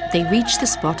 hours, they reach the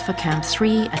spot for Camp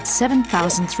 3 at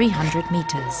 7,300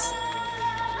 meters.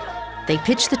 They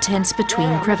pitch the tents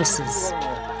between crevices.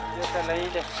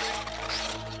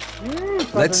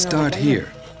 Let's start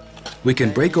here. We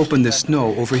can break open the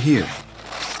snow over here.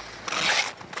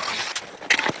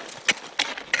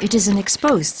 It is an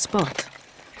exposed spot.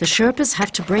 The Sherpas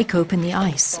have to break open the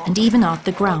ice and even out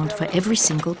the ground for every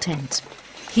single tent.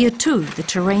 Here too, the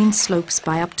terrain slopes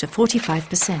by up to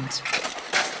 45%.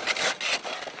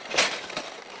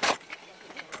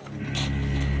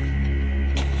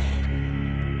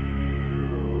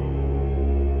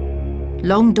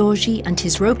 Long Dorji and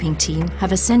his roping team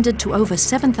have ascended to over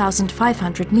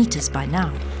 7,500 meters by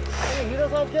now.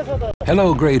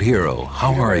 Hello, great hero.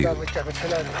 How are you?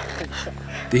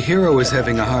 The hero is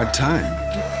having a hard time.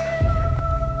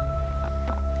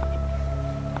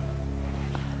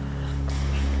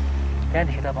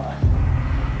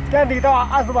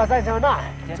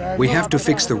 We have to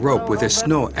fix the rope with a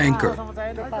snow anchor.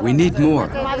 We need more.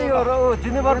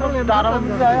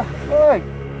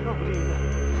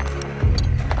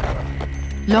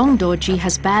 Long Dorji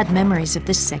has bad memories of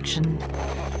this section.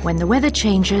 When the weather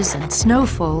changes and snow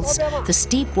falls, the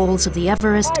steep walls of the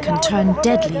Everest can turn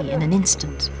deadly in an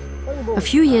instant. A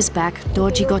few years back,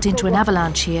 Dorji got into an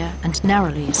avalanche here and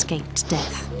narrowly escaped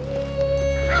death.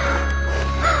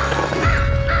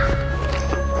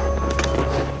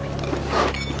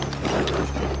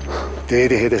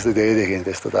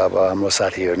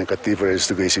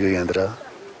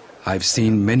 I've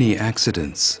seen many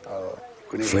accidents.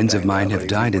 Friends of mine have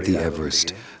died at the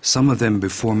Everest, some of them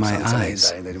before my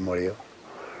eyes.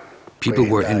 People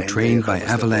were entrained by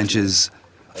avalanches,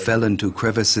 fell into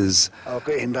crevices,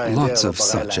 lots of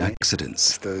such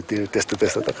accidents.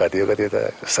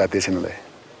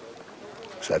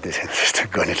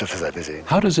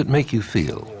 How does it make you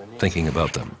feel, thinking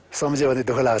about them?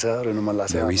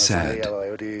 Very sad.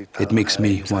 It makes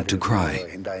me want to cry.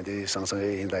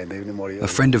 A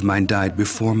friend of mine died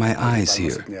before my eyes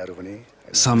here.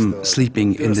 Some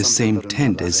sleeping in the same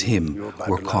tent as him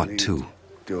were caught too.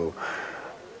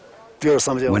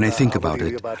 When I think about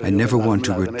it, I never want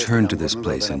to return to this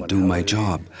place and do my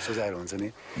job.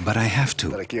 But I have to.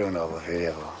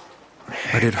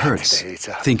 But it hurts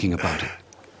thinking about it.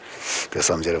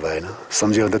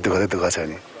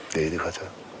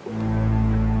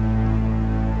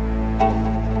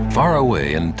 Far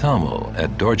away in Tamo,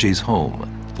 at Dorji's home,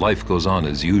 life goes on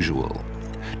as usual.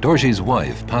 Dorji's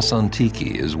wife,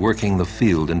 Pasantiki, is working the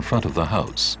field in front of the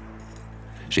house.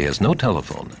 She has no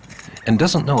telephone and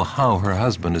doesn't know how her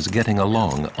husband is getting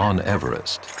along on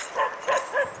Everest.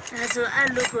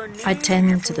 I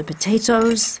tend to the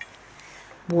potatoes,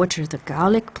 water the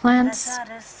garlic plants,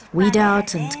 weed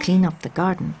out and clean up the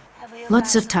garden.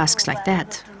 Lots of tasks like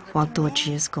that while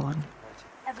Dorji is gone.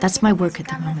 That's my work at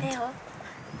the moment.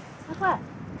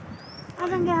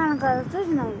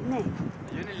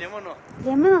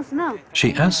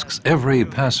 She asks every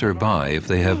passerby if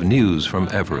they have news from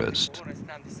Everest.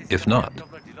 If not,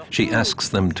 she asks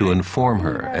them to inform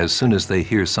her as soon as they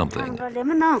hear something.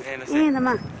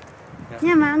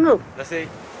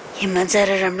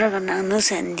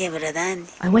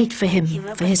 I wait for him,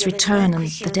 for his return, and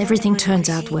that everything turns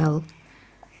out well.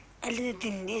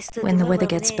 When the weather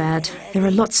gets bad, there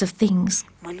are lots of things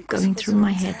going through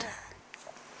my head.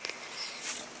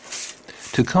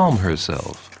 To calm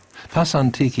herself,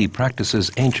 Pasantiki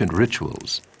practices ancient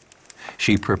rituals.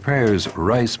 She prepares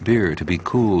rice beer to be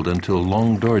cooled until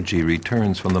Long Dorji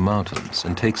returns from the mountains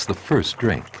and takes the first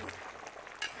drink.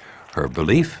 Her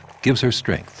belief gives her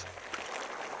strength.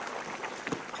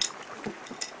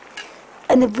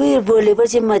 A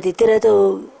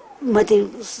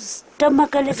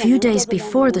few days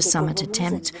before the summit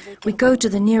attempt, we go to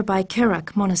the nearby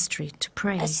Kerak monastery to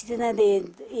pray.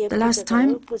 The last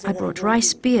time, I brought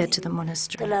rice beer to the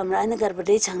monastery.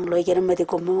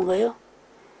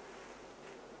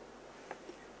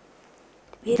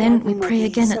 Then we pray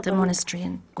again at the monastery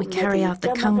and we carry out the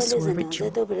Kangsur ritual.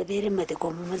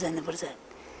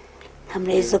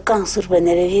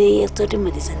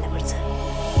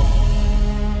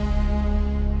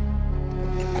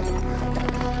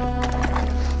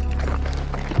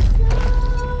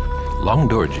 Long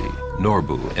Dorji,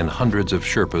 Norbu, and hundreds of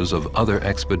Sherpas of other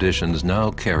expeditions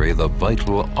now carry the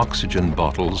vital oxygen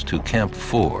bottles to Camp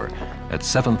 4 at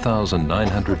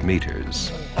 7,900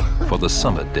 meters for the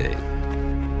summit day.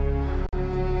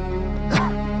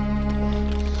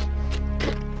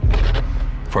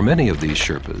 For many of these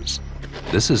Sherpas,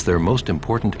 this is their most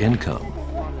important income,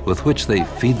 with which they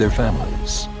feed their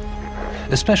families,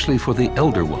 especially for the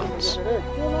elder ones.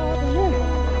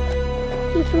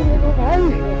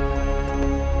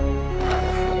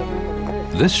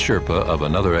 This Sherpa of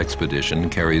another expedition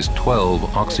carries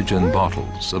 12 oxygen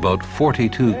bottles, about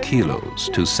 42 kilos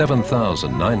to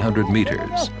 7,900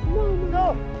 meters.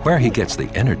 Where he gets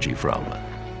the energy from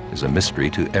is a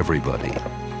mystery to everybody.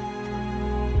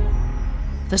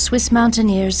 The Swiss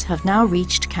mountaineers have now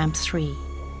reached Camp 3.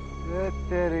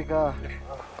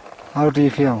 How do you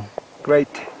feel? Great.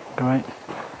 Great.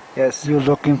 Yes. You're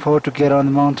looking forward to get on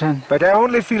the mountain? But I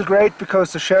only feel great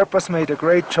because the Sherpas made a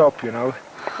great job, you know.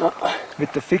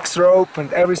 With the fixed rope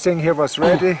and everything here was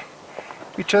ready.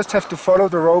 We just have to follow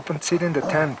the rope and sit in the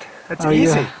tent. That's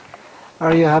easy.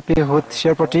 Are you happy with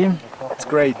Sherpa team? It's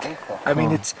great. I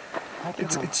mean, it's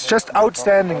just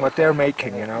outstanding what they're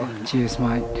making, you know. Cheers,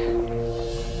 mate.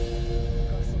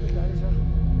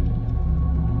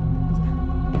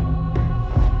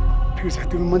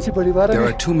 There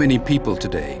are too many people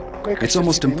today. It's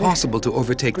almost impossible to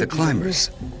overtake the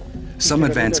climbers. Some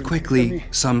advance quickly,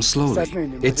 some slowly.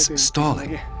 It's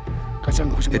stalling.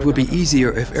 It would be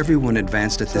easier if everyone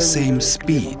advanced at the same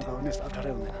speed.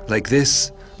 Like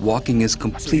this, walking is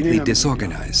completely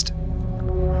disorganized.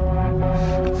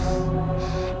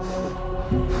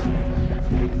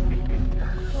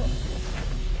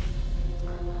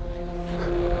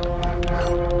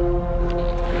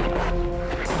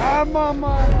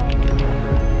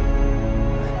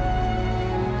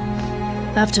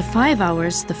 After 5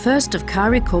 hours, the first of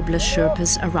Kari Kobla's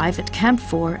Sherpas arrive at Camp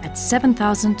 4 at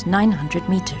 7,900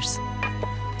 meters.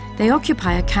 They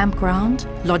occupy a campground,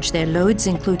 lodge their loads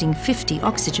including 50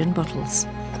 oxygen bottles.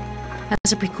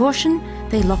 As a precaution,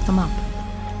 they lock them up.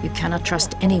 You cannot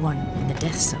trust anyone in the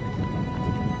death zone.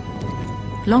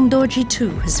 Longdorji too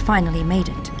has finally made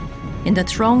it. In the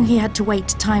throng he had to wait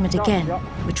to time it again,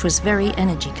 which was very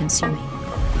energy consuming.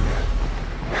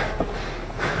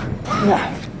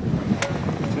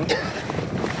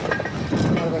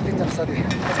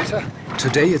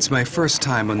 Today it's my first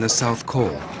time on the South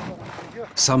Col.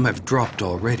 Some have dropped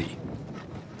already.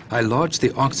 I lodge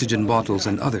the oxygen bottles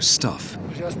and other stuff.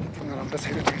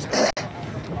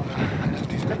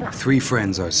 3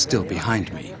 friends are still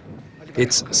behind me.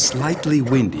 It's slightly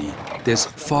windy. There's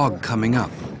fog coming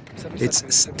up. It's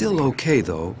still okay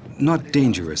though, not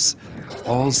dangerous.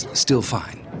 All's still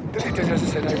fine.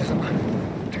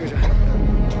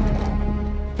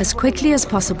 As quickly as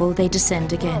possible, they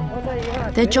descend again.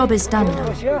 Their job is done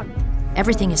now.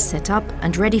 Everything is set up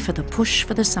and ready for the push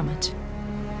for the summit.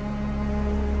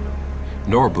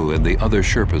 Norbu and the other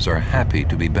Sherpas are happy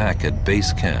to be back at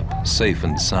base camp, safe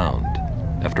and sound,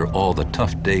 after all the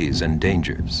tough days and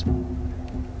dangers.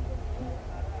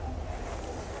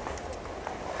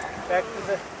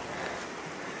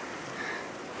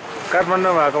 If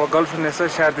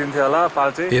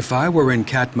I were in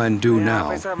Kathmandu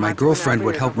now, my girlfriend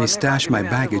would help me stash my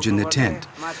baggage in the tent.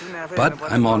 But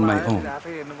I'm on my own.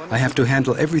 I have to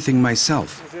handle everything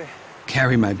myself.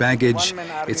 Carry my baggage,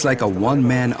 it's like a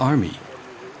one-man army.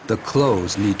 The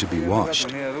clothes need to be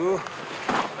washed.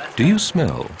 Do you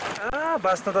smell?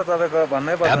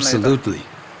 Absolutely.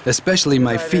 Especially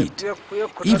my feet.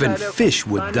 Even fish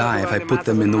would die if I put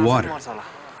them in the water.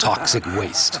 Toxic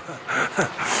waste.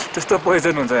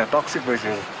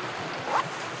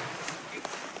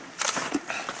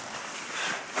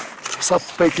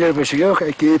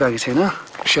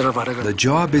 The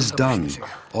job is done.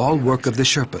 All work of the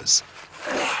Sherpas.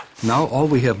 Now all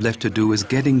we have left to do is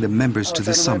getting the members to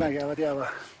the summit.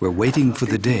 We're waiting for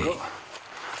the day.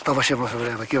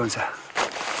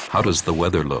 How does the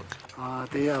weather look?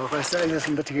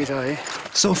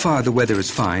 So far the weather is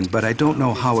fine, but I don't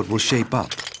know how it will shape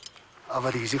up.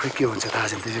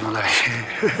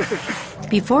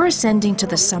 Before ascending to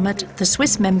the summit, the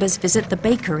Swiss members visit the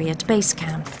bakery at base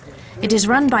camp. It is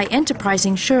run by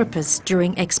enterprising Sherpas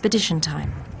during expedition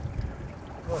time.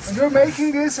 And you're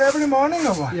making this every morning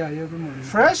or what? Yeah, every morning.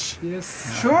 Fresh?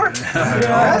 Yes. Sure?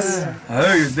 Yes?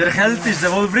 Oh, their health is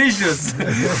all precious.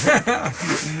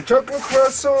 Chocolate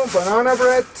croissant, banana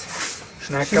bread,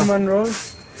 Cinnamon roll,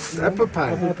 apple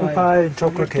pie. apple pie, and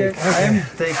chocolate cake.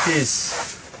 Take this,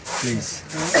 please.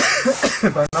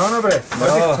 Banana bread.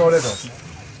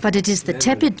 But it is the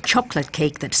tepid chocolate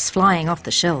cake that's flying off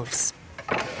the shelves.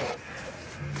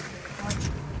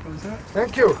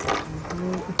 Thank you.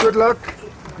 Good luck.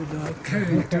 Good luck.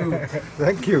 You too.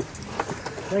 Thank you.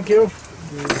 Thank you.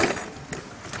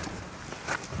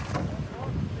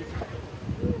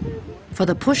 For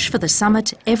the push for the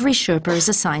summit, every Sherpa is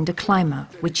assigned a climber,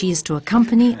 which he is to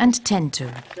accompany and tend to.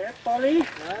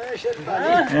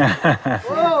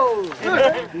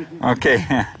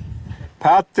 Okay.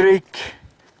 Patrick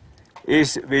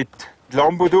is with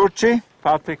Lombodurci.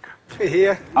 Patrick.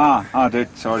 Here. That,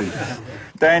 sorry.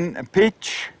 Then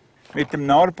Pitch mit dem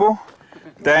Norbu.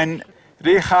 Then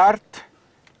Richard,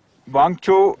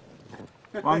 Wangchu,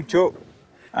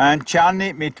 und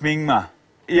Gianni mit Mingma.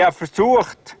 Ich habe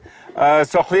versucht,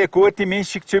 so eine gute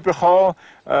Mischung zu bekommen.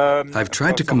 I've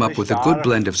tried to come up with a good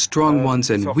blend of strong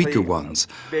ones and weaker ones,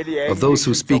 of those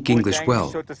who speak English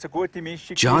well.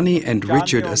 Johnny and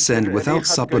Richard ascend without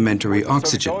supplementary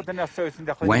oxygen.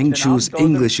 Wang Chu's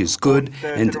English is good,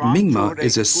 and Mingma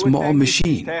is a small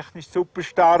machine.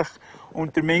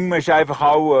 Und der Mingma ist einfach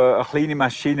auch eine kleine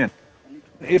Maschine.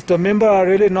 If the members are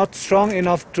really not strong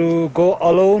enough to go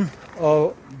alone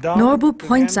Norbu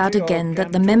points out again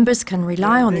that the members can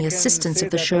rely on the assistance of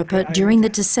the Sherpa during the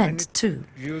descent too.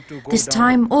 This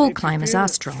time all climbers are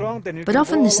strong, but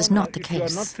often this is not the case.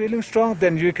 If you are not feeling strong,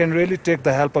 then you can really take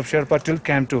the help of Sherpa till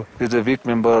Camp 2. With a weak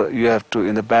member, you have to,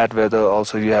 in the bad weather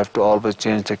also, you have to always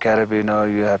change the carabiner,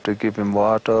 you have to give him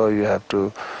water, you have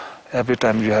to, every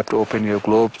time you have to open your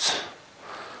globes.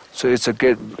 So it's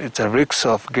a risk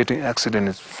of getting accident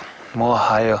is more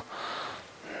higher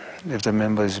if the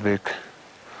member is weak.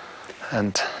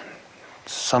 And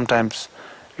sometimes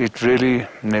it really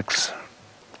makes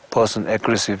person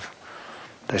aggressive,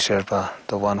 the Sherpa,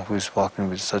 the one who is walking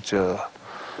with such a...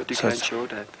 But you can't show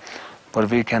that. But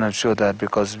we cannot show that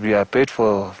because we are paid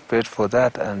for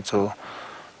that, and so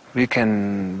we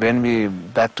can, when we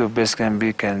back to base camp,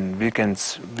 we can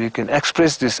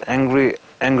express this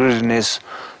angriness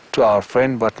to our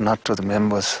friend, but not to the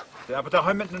members.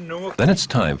 Then it's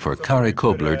time for Kari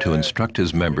Kobler to instruct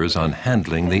his members on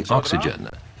handling the oxygen.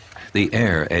 The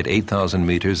air at 8,000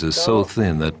 meters is so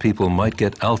thin that people might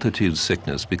get altitude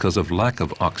sickness because of lack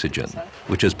of oxygen,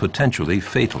 which is potentially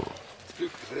fatal.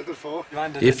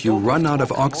 If you run out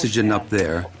of oxygen up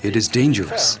there, it is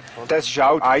dangerous.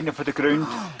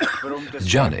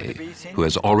 Johnny, who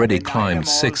has already climbed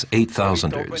 6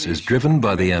 8,000ers, is driven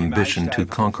by the ambition to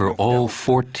conquer all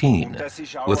 14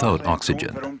 without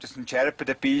oxygen.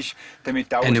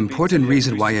 An important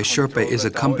reason why a Sherpa is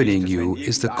accompanying you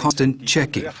is the constant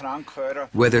checking.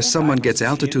 Whether someone gets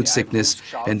altitude sickness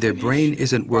and their brain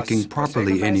isn't working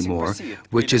properly anymore,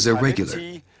 which is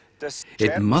irregular.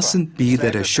 It mustn't be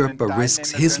that a Sherpa risks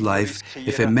his life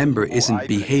if a member isn't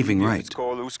behaving right.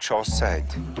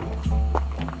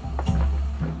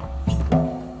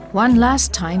 One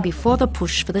last time before the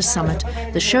push for the summit,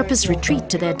 the Sherpas retreat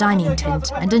to their dining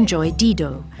tent and enjoy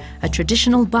dido, a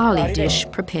traditional barley dish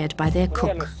prepared by their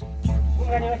cook.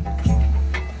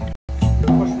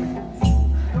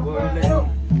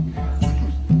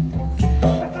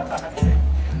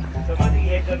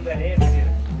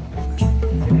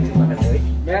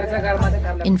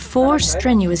 In 4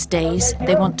 strenuous days,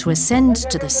 they want to ascend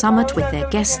to the summit with their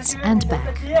guests and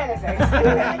back.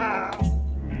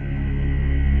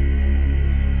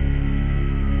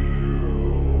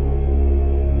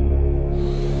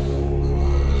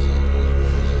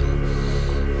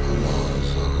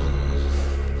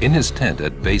 In his tent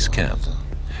at base camp,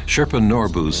 Sherpa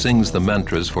Norbu sings the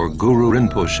mantras for Guru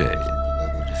Rinpoche.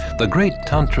 The great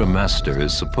Tantra master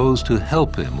is supposed to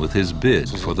help him with his bid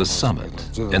for the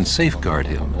summit and safeguard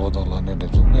him.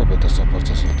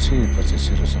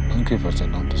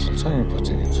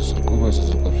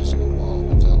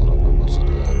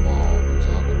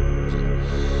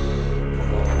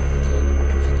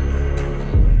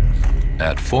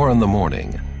 At 4 in the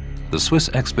morning, the Swiss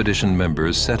expedition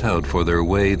members set out for their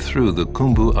way through the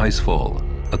Khumbu icefall,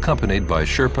 accompanied by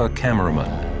Sherpa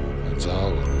cameramen.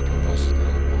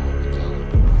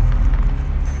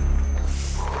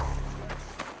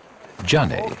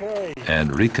 Johnny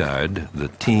and Ricard, the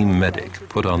team medic,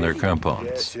 put on their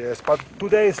crampons. Yes, but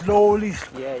today slowly,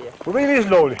 really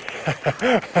slowly.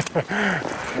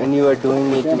 And you are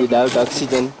doing it without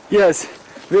oxygen? Yes,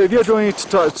 we are doing it.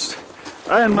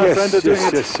 I and my friend are doing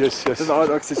it without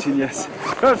oxygen, yes.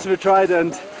 Perhaps we tried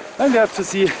and we have to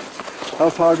see how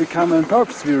far we come and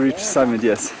perhaps we reach summit,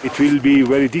 yes. It will be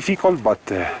very difficult, but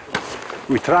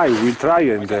we'll try,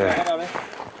 and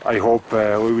I hope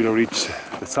we will reach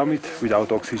the summit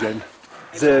without oxygen.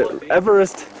 The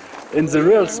Everest, in the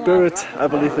real spirit, I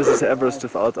believe this is the Everest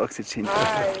without oxygen.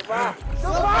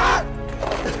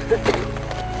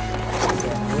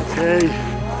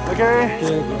 Okay,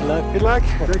 good luck. Good luck.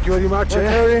 Thank you very much.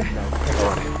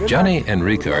 Johnny and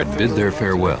Ricard bid their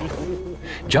farewell.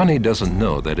 Johnny doesn't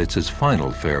know that it's his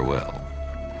final farewell.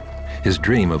 His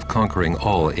dream of conquering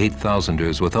all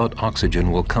 8,000ers without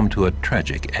oxygen will come to a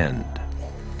tragic end.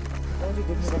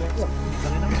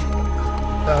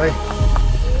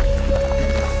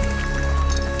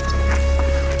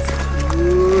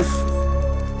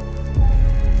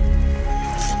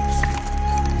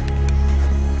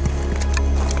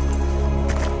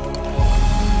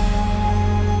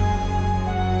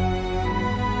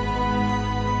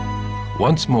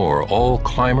 Once more, all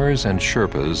climbers and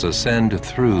Sherpas ascend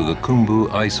through the Khumbu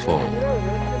icefall.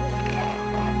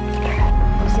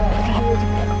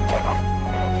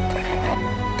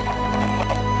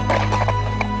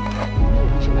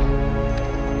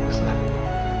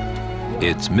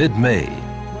 It's mid-May.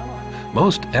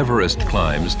 Most Everest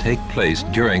climbs take place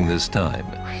during this time,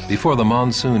 before the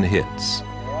monsoon hits.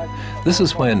 This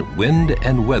is when wind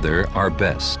and weather are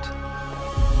best.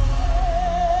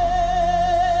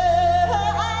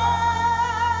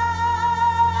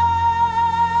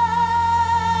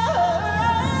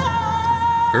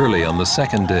 Early on the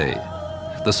second day,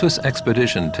 the Swiss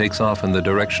expedition takes off in the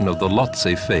direction of the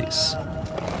Lhotse face.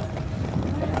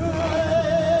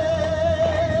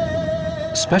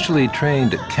 Specially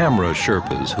trained camera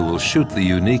Sherpas who will shoot the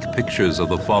unique pictures of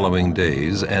the following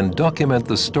days and document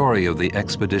the story of the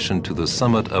expedition to the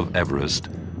summit of Everest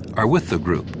are with the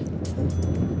group.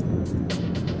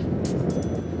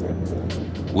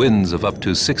 Winds of up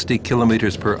to 60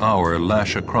 kilometers per hour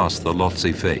lash across the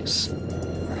Lhotse face.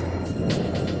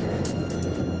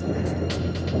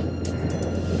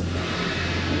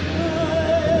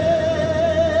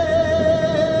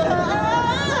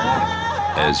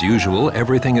 As usual,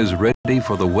 everything is ready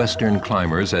for the Western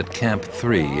climbers at Camp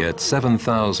 3 at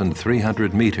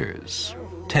 7,300 meters.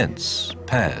 Tents,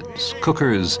 pads,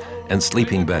 cookers, and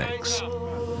sleeping bags.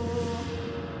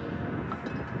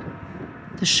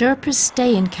 The Sherpas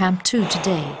stay in Camp 2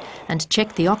 today and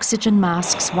check the oxygen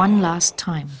masks one last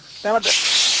time.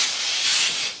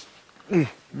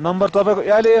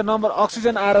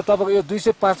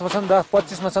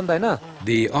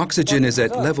 The oxygen is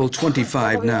at level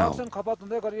 25 now.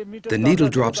 The needle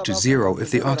drops to 0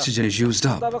 if the oxygen is used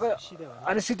up.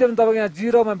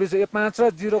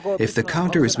 If the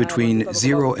counter is between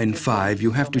 0 and 5,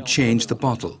 you have to change the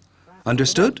bottle.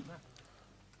 Understood?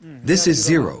 This is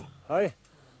 0.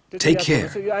 Take care.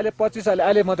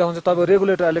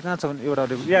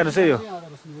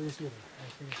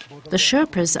 The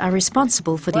Sherpas are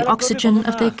responsible for the oxygen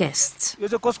of their guests.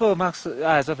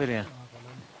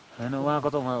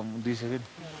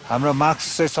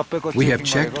 We have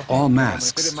checked all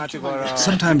masks.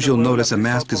 Sometimes you'll notice a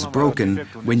mask is broken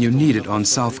when you need it on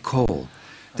South Col.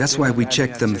 That's why we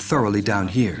check them thoroughly down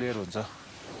here.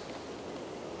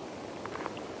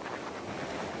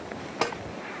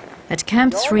 At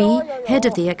Camp 3, head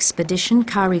of the expedition,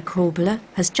 Kari Krobler,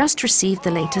 has just received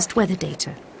the latest weather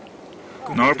data.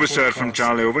 Norbu, sir, from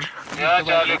Charlie, over. Yeah,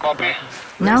 Charlie, copy.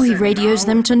 Now he radios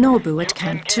them to Norbu at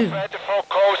Camp 2.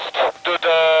 Forecast to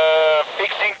the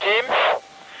fixing team.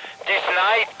 This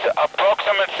night,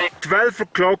 approximately 12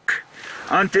 o'clock.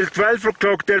 Until 12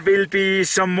 o'clock there will be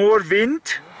some more wind.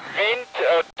 Wind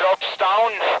drops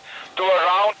down to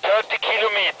around 30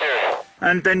 kilometers.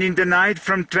 And then in the night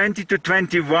from 20 to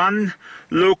 21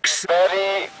 looks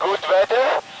very good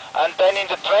weather. And then in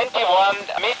the 21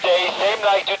 midday, same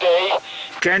like today,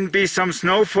 can be some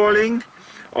snow falling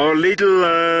or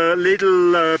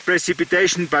little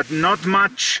precipitation, but not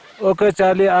much. Okay,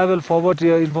 Charlie, I will forward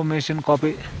your information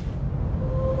copy.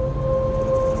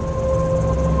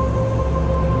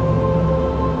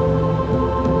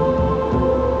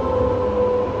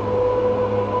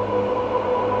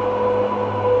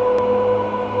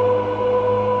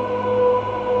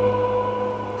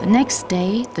 The next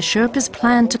day, the Sherpas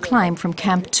plan to climb from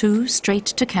Camp 2 straight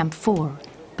to Camp 4,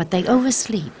 but they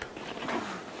oversleep.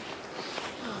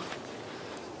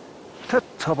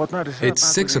 It's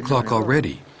 6 o'clock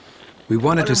already. We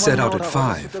wanted to set out at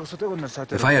 5.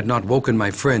 If I had not woken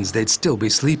my friends, they'd still be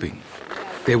sleeping.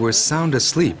 They were sound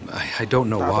asleep. I don't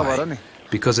know why.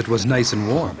 Because it was nice and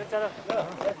warm.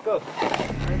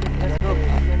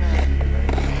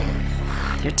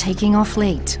 They're taking off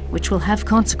late, which will have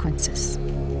consequences.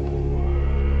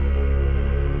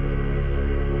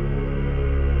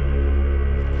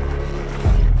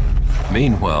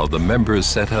 Meanwhile, the members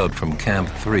set out from Camp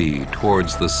 3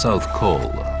 towards the South Col.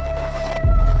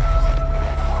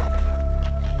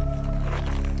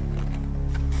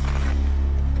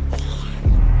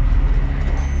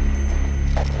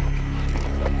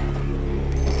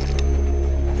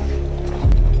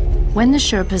 When the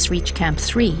Sherpas reach Camp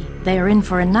 3, they are in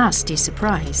for a nasty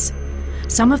surprise.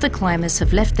 Some of the climbers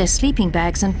have left their sleeping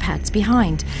bags and pads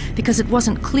behind because it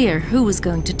wasn't clear who was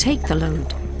going to take the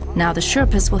load. Now the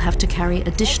Sherpas will have to carry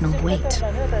additional weight.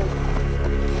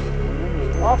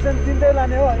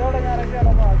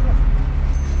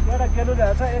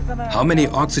 How many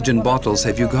oxygen bottles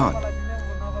have you got?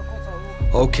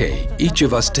 Okay, each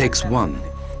of us takes one.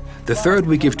 The third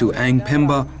we give to Ang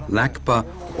Pemba, Lakpa,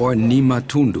 or Nima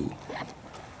Tundu.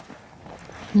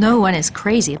 No one is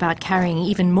crazy about carrying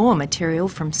even more material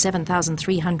from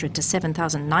 7,300 to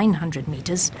 7,900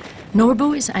 meters.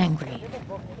 Norbu is angry.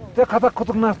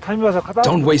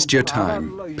 Don't waste your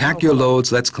time. Pack your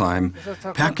loads, let's climb.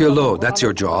 Pack your load, that's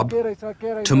your job.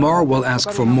 Tomorrow we'll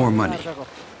ask for more money.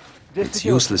 It's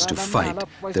useless to fight.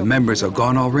 The members are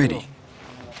gone already.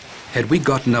 Had we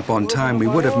gotten up on time, we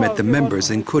would have met the members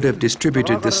and could have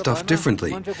distributed the stuff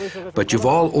differently. But you've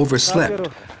all overslept.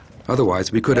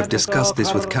 Otherwise, we could have discussed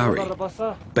this with Kari.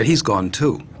 But he's gone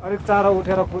too.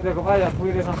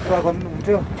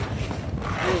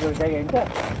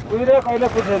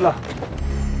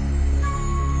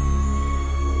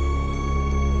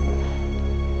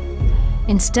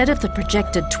 Instead of the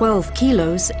projected 12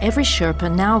 kilos, every Sherpa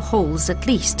now holds at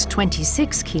least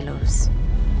 26 kilos.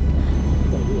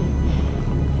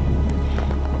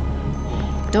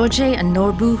 Dorje and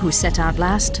Norbu, who set out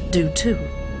last, do too.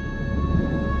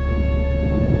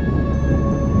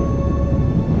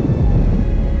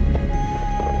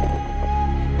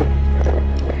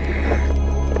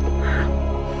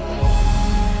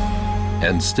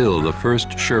 And still the first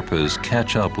Sherpas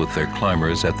catch up with their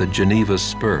climbers at the Geneva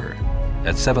Spur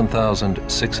at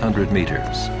 7,600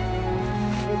 meters.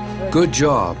 Good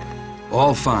job.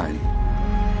 All fine.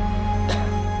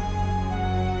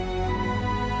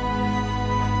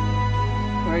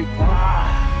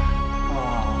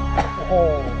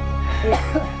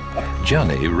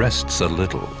 Johnny rests a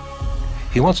little.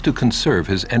 He wants to conserve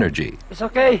his energy. It's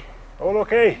okay. All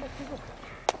okay.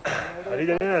 I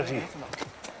need an energy.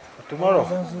 Tomorrow.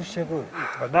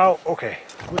 But now, okay.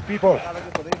 Good people.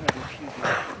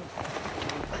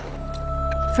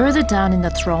 Further down in the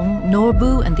throng,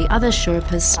 Norbu and the other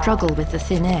Sherpas struggle with the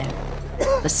thin air.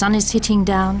 The sun is hitting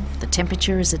down, the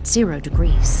temperature is at 0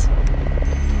 degrees.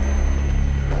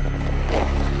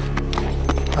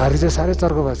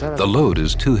 The load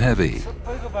is too heavy.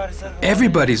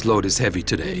 Everybody's load is heavy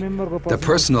today. The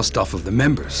personal stuff of the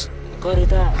members.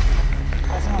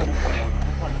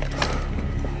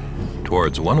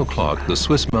 Towards 1 o'clock, the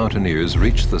Swiss mountaineers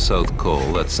reach the South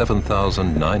Col at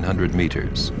 7,900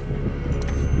 meters.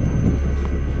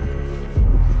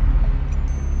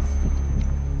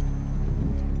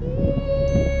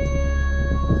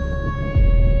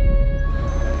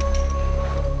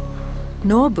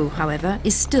 Norbu, however,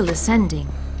 is still ascending.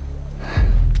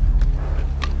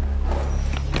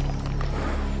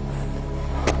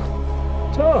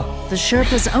 The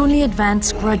Sherpas only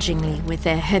advance grudgingly with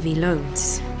their heavy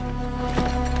loads.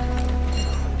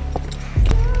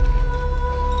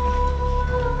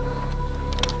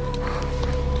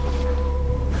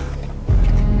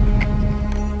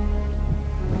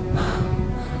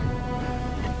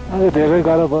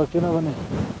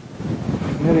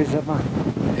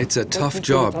 It's a tough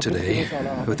job today,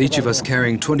 with each of us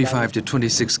carrying 25 to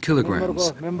 26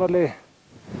 kilograms.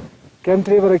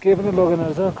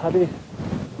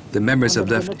 The members have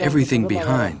left everything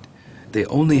behind. They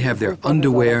only have their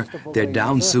underwear, their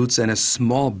down suits, and a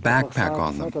small backpack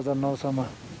on them.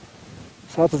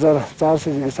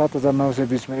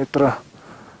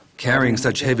 Carrying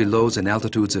such heavy loads in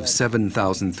altitudes of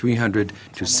 7,300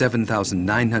 to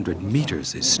 7,900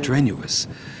 meters is strenuous.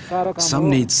 Some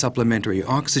need supplementary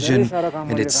oxygen,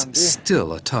 and it's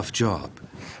still a tough job.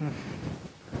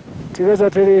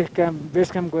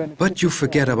 But you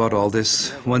forget about all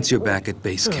this once you're back at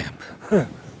base camp.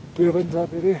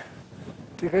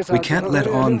 We can't let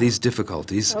on these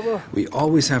difficulties. We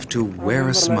always have to wear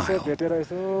a smile.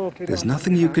 There's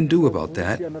nothing you can do about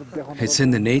that. It's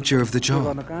in the nature of the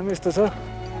job.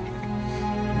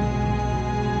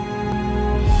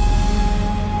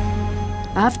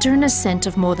 After an ascent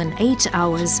of more than 8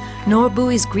 hours,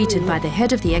 Norbu is greeted by the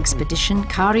head of the expedition,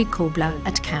 Kari Kobla,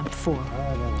 at Camp 4.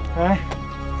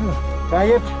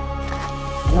 Tired?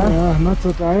 Not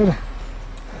so tired,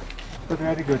 but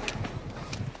very good.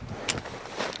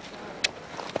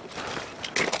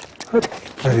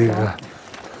 Very good.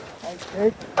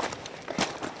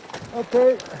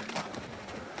 Okay.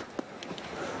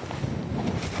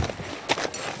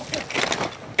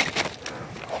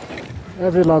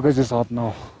 Every luggage is hot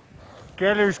now.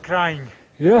 Kelly is crying.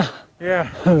 Yeah? Yeah.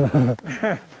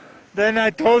 Then I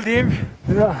told him,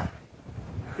 Yeah.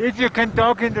 if you can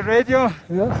talk in the radio,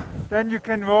 Yeah. then you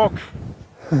can walk.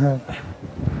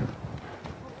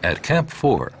 At Camp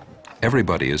 4,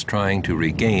 everybody is trying to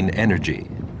regain energy.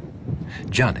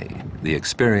 Johnny, the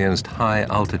experienced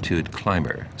high-altitude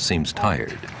climber, seems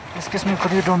tired. Excuse me,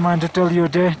 could you don't mind to tell your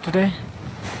day today?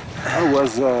 I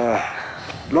was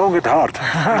long and hard.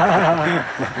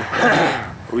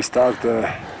 We start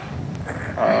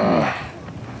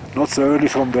not so early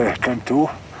from the Camp 2,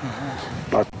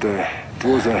 but it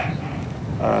was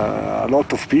a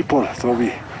lot of people, so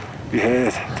we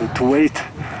had to wait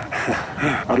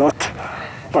a lot,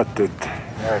 but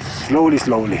slowly.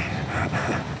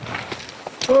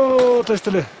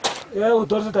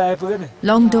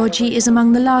 Long Dorji is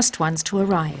among the last ones to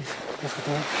arrive.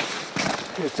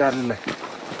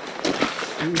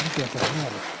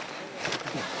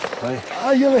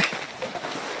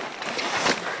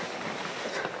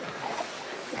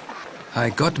 I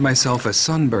got myself a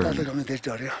sunburn.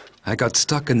 I got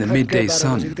stuck in the midday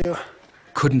sun.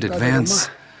 Couldn't advance.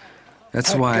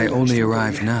 That's why I only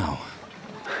arrived now.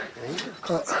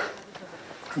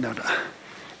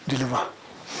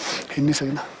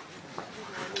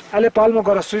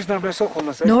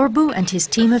 Norbu and his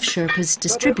team of Sherpas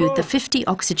distribute the 50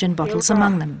 oxygen bottles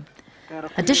among them.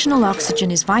 Additional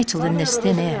oxygen is vital in this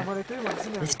thin air.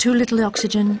 With too little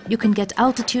oxygen, you can get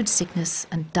altitude sickness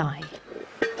and die.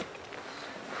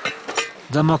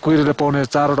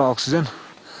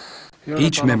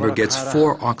 Each member gets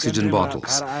 4 oxygen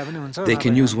bottles. They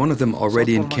can use one of them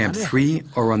already in Camp 3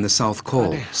 or on the South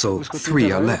Col, so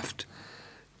 3 are left.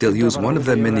 They'll use one of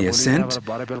them in the ascent.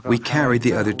 We carry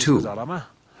the other 2.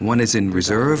 One is in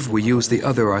reserve, we use the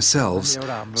other ourselves,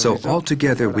 so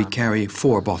altogether we carry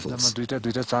 4 bottles.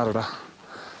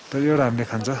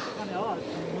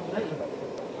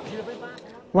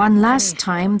 One last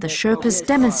time, the Sherpas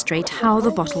demonstrate how the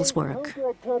bottles work.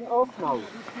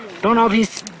 Turn off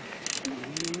this.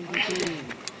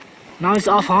 Now it's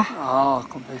off, huh? Oh,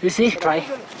 completely. You see? Try.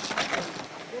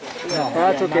 No,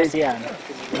 that's okay.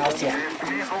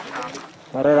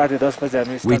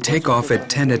 We take off at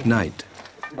 10 at night.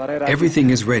 Everything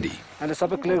is ready.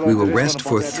 We will rest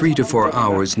for 3 to 4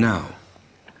 hours now.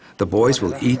 The boys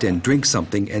will eat and drink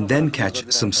something and then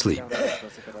catch some sleep.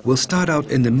 We'll start out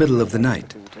in the middle of the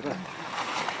night.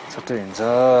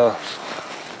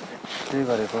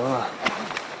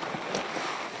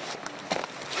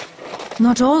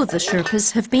 Not all of the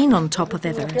Sherpas have been on top of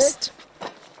Everest.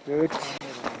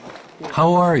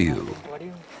 How are you?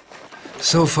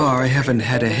 So far, I haven't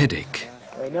had a headache.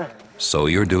 So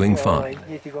you're doing fine.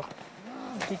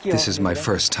 This is my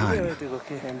first time.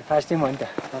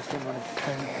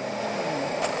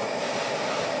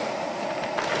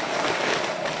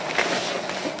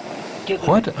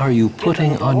 What are you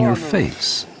putting on your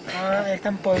face?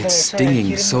 It's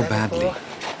stinging so badly.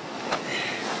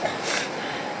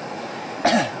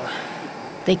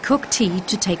 They cook tea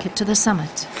to take it to the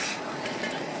summit.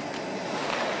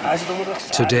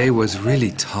 Today was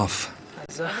really tough.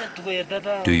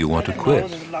 Do you want to quit?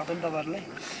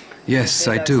 Yes,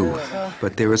 I do.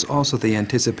 But there is also the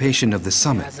anticipation of the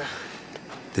summit.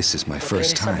 This is my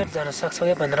first time.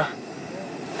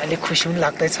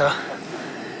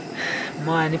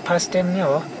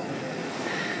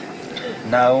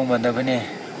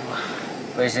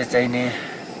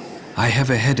 I have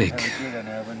a headache,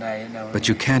 but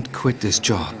you can't quit this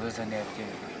job.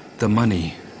 The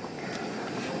money.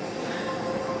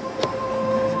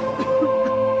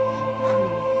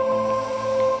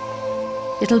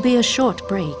 It'll be a short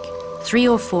break. 3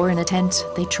 or 4 in a tent,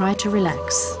 they try to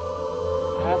relax.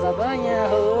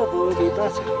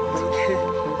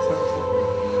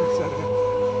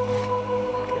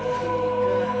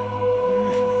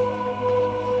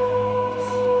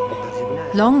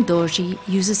 Long Dorji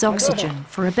uses oxygen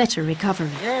for a better recovery.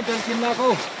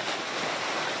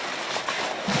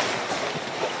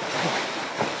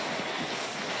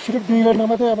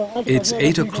 It's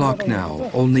 8 o'clock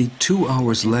now, only 2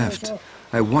 hours left.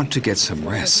 I want to get some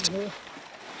rest.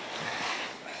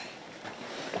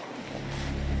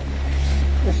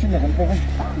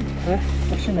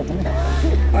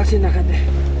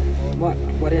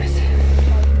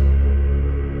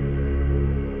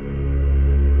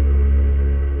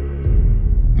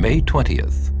 May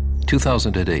 20th,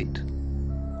 2008.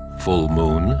 Full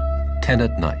moon, 10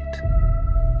 at night.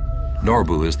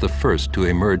 Norbu is the first to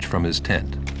emerge from his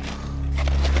tent.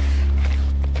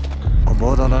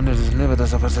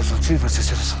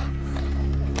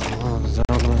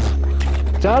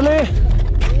 Charlie,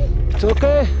 it's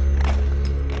okay.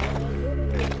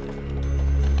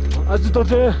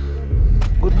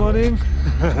 Good morning.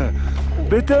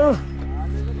 Bitte,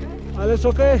 alles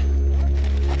okay?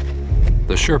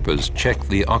 The Sherpas check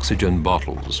the oxygen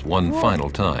bottles one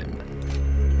final time.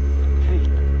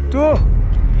 2,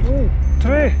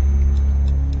 3.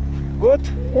 Good.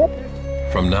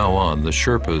 From now on, the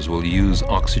Sherpas will use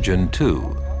oxygen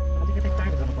too.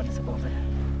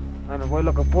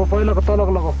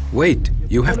 Wait,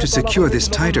 you have to secure this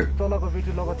tighter.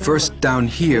 First down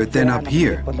here, then up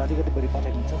here.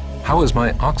 How is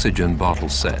my oxygen bottle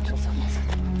set?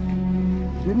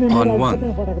 On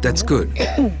 1. That's good.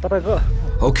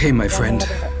 Okay, my friend.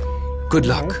 Good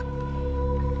luck.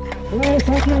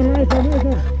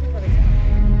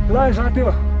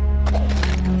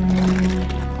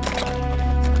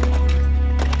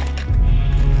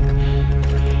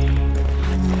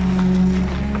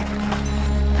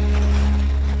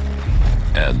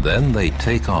 And then they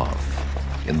take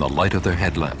off in the light of their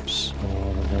headlamps,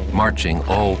 marching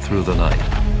all through the night.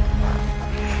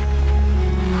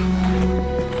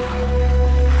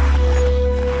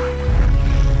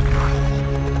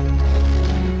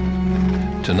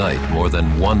 Tonight, more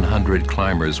than 100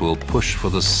 climbers will push for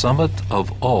the summit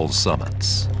of all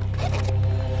summits.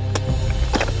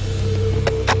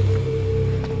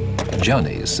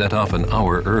 Johnny set off an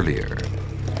hour earlier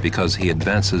because he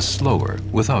advances slower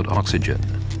without oxygen.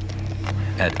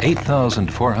 At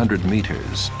 8,400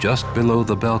 meters, just below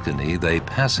the balcony, they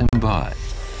pass him by.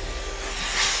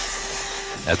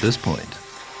 At this point,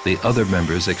 the other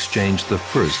members exchange the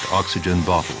first oxygen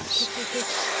bottles.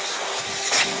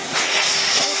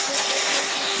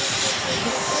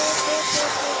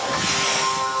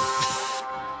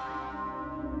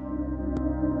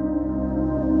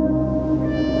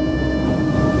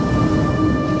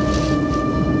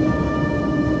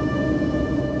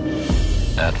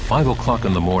 At 5 o'clock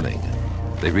in the morning,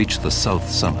 they reach the south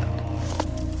summit.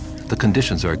 The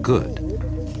conditions are good,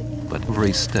 but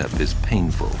every step is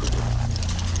painful.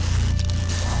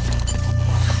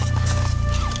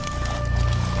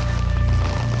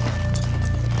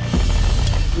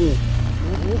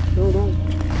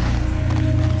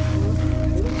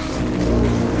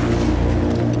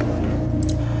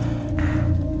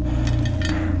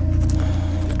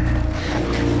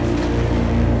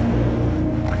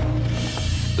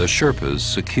 The Sherpas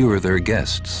secure their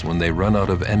guests when they run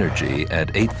out of energy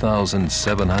at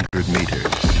 8,700 meters.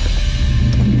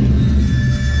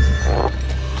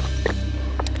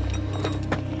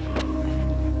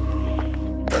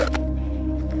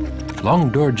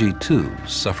 Lungta too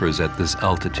suffers at this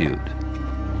altitude.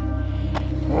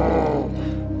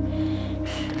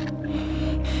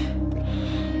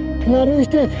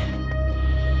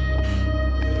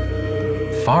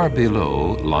 Far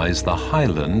below lies the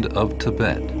highland of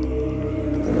Tibet.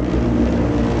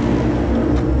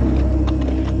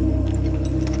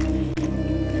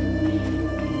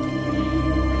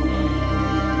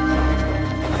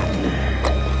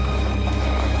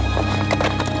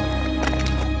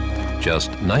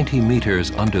 Just 90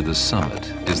 meters under the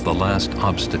summit is the last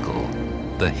obstacle,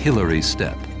 the Hillary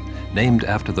Step, named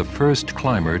after the first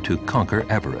climber to conquer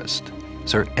Everest,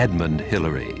 Sir Edmund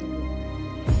Hillary.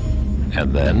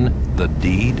 And then the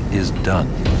deed is done.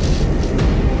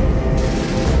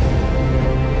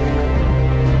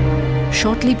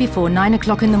 Shortly before 9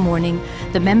 o'clock in the morning,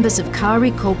 the members of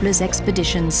Kari Kopla's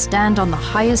expedition stand on the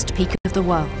highest peak of the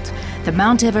world, the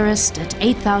Mount Everest at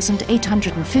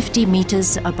 8,850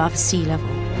 meters above sea level.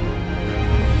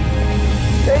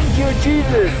 Thank you,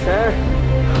 Jesus.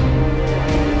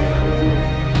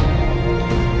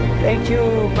 Thank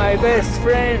you, my best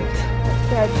friend.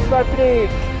 That's Patrick.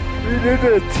 We did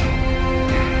it.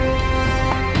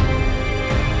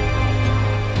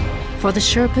 For the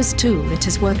Sherpas too, it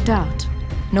has worked out.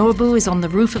 Norbu is on the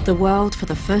roof of the world for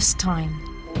the first time.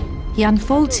 He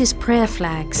unfolds his prayer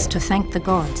flags to thank the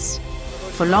gods.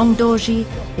 For Lungta,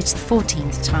 it's the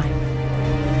 14th time.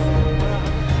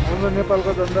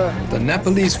 The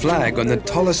Nepalese flag on the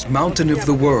tallest mountain of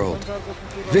the world.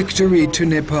 Victory to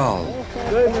Nepal.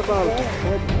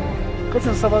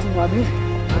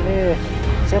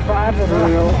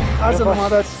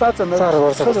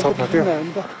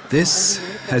 This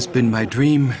has been my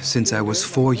dream since I was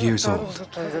 4 years old.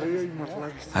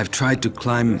 I've tried to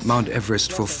climb Mount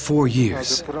Everest for 4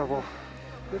 years.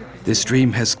 This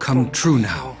dream has come true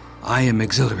now. I am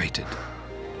exhilarated.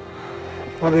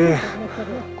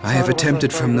 I have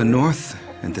attempted from the north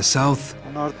and the south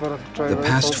the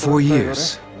past 4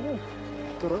 years.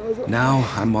 Now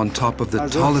I'm on top of the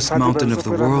tallest mountain of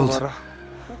the world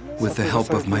with the help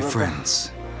of my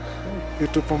friends.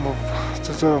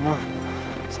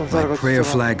 My prayer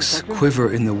flags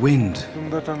quiver in the wind.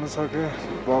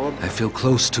 I feel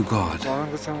close to God.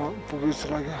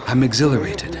 I'm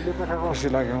exhilarated.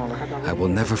 I will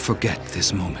never forget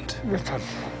this moment.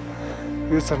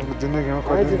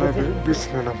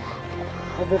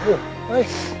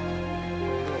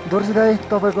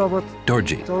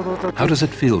 Dorji, how does it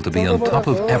feel to be on top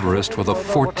of Everest for the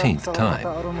 14th time?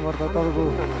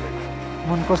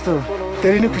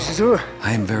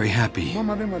 I am very happy.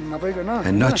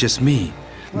 And not just me.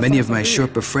 Many of my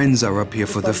Sherpa friends are up here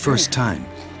for the first time.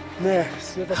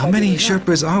 How many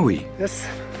Sherpas are we?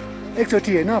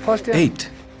 8.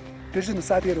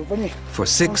 For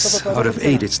 6 out of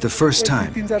 8, it's the first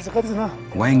time.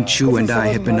 Wang Chu and I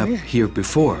have been up here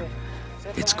before.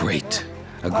 It's great.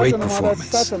 A great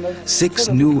performance. 6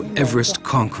 new Everest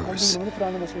conquerors.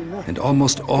 And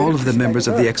almost all of the members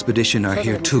of the expedition are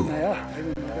here too.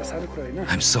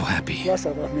 I'm so happy.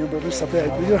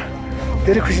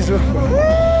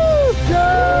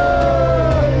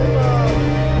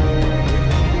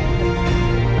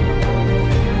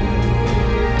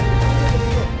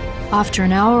 After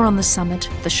an hour on the summit,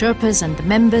 the Sherpas and the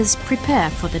members prepare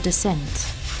for the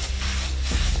descent.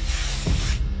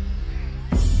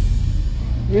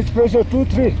 Which pressure? 2,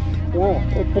 3?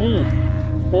 3.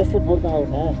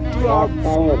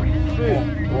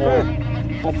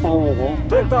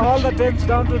 Take all the tanks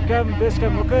down to camp, base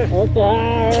camp, okay?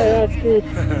 Okay, that's good.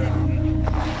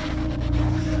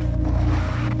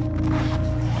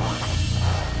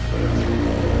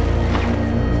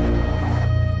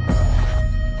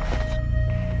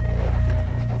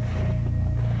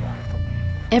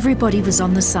 Everybody was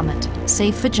on the summit,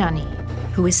 save for Johnny,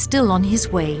 who is still on his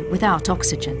way without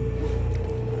oxygen.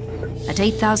 At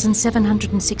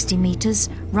 8,760 meters,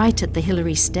 right at the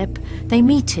Hillary Step, they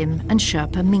meet him and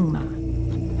Sherpa Mingma.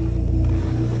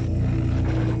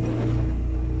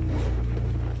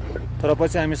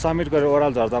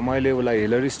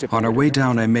 On our way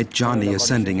down, I met Johnny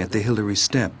ascending at the Hillary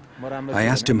Step. I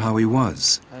asked him how he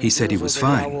was. He said he was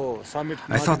fine.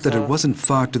 I thought that it wasn't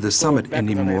far to the summit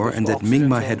anymore and that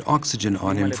Mingma had oxygen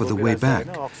on him for the way back.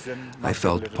 I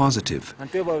felt positive.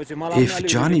 If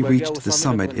Johnny reached the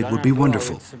summit, it would be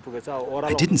wonderful.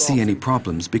 I didn't see any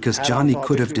problems because Johnny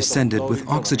could have descended with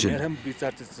oxygen.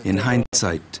 In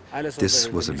hindsight, this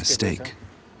was a mistake.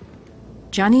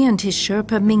 Johnny and his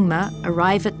Sherpa Mingma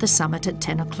arrive at the summit at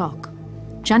 10 o'clock.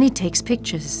 Johnny takes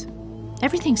pictures.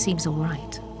 Everything seems all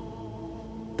right.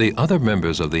 The other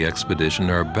members of the expedition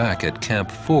are back at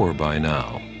Camp 4 by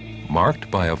now,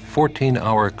 marked by a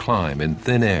 14-hour climb in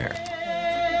thin air.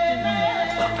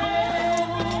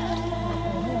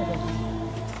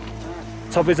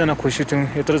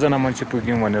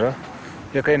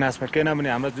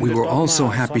 We were all so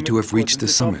happy to have reached the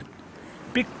summit.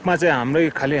 We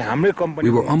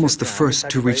were almost the first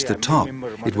to reach the top.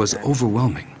 It was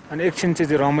overwhelming.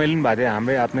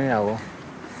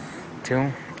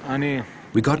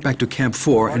 We got back to Camp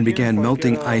 4 and began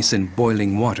melting ice in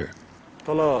boiling water.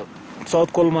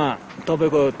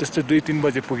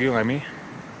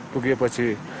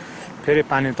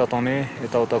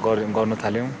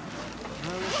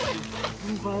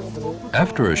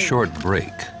 After a short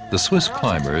break, the Swiss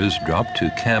climbers dropped to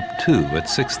Camp 2 at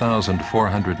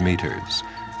 6,400 meters,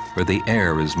 where the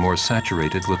air is more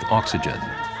saturated with oxygen.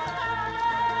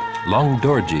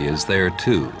 Lungta is there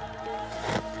too.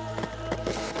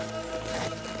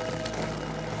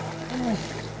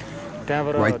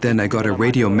 Right then I got a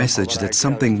radio message that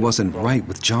something wasn't right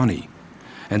with Johnny,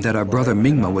 and that our brother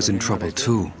Mingma was in trouble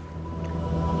too.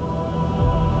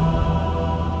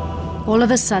 All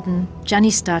of a sudden,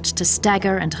 Johnny starts to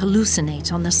stagger and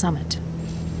hallucinate on the summit.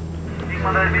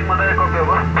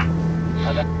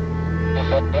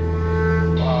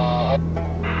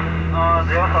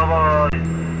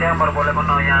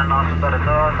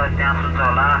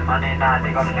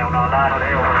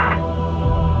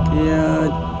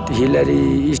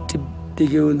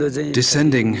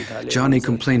 Descending, Johnny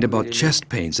complained about chest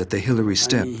pains at the Hillary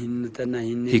Step.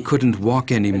 He couldn't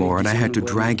walk anymore and I had to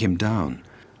drag him down.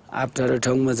 At the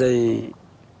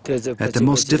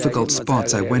most difficult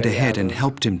spots, I went ahead and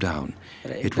helped him down.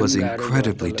 It was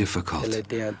incredibly difficult.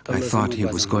 I thought he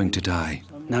was going to die.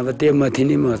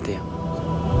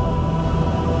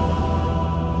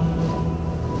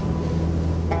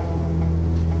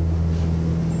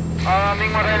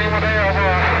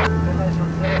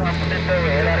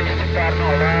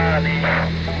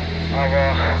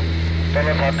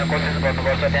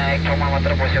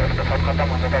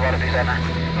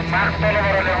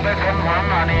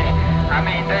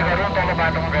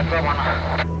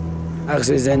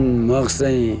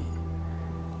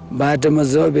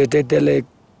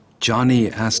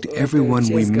 Johnny asked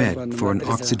everyone we met for an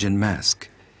oxygen mask.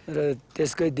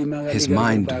 His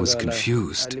mind was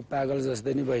confused.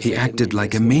 He acted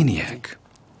like a maniac.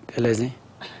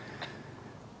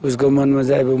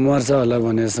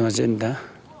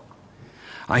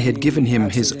 I had given him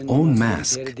his own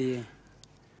mask,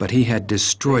 but he had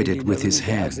destroyed it with his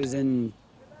hand.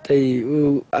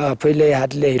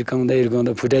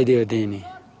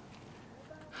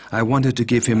 I wanted to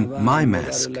give him my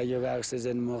mask,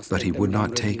 but he would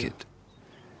not take it.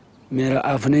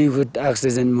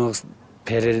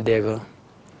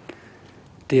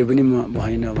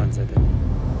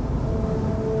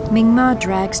 Mingma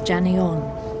drags Johnny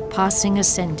on, passing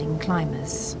ascending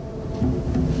climbers.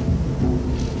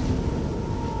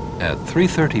 At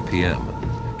 3:30 p.m.,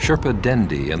 Sherpa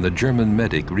Dendi and the German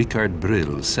medic Richard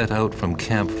Brill set out from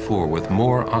Camp 4 with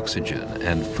more oxygen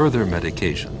and further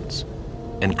medications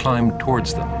and climbed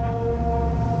towards them.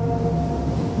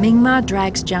 Mingma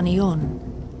drags Johnny on.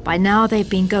 By now they've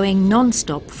been going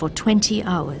non-stop for 20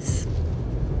 hours.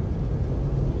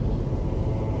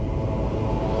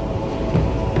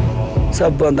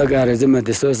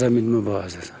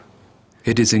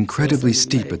 It is incredibly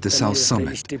steep at the South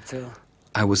Summit.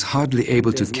 I was hardly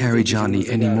able to carry Johnny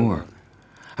anymore.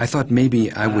 I thought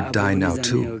maybe I would die now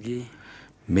too.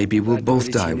 Maybe we'll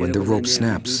both die when the rope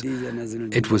snaps.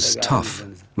 It was tough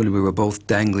when we were both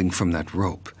dangling from that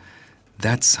rope.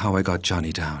 That's how I got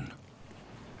Johnny down.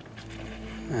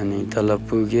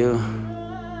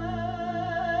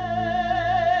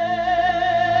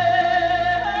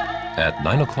 At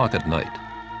 9 o'clock at night,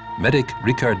 medic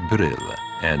Ricard Bril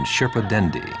and Sherpa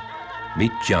Dendi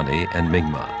meet Johnny and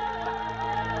Mingma.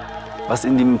 Was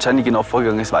in dem Johnny genau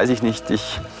vorgegangen ist, weiß ich nicht.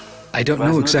 I don't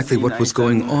know exactly what was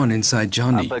going on inside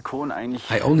Johnny.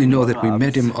 I only know that we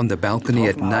met him on the balcony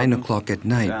at 9 o'clock at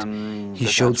night. He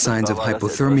showed signs of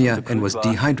hypothermia and was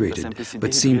dehydrated,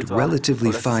 but seemed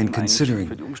relatively fine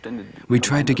considering. We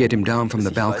tried to get him down from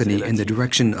the balcony in the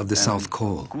direction of the South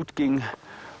Col.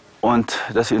 Und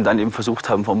dass wir ihn dann eben versucht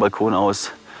haben, vom Balkon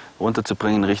aus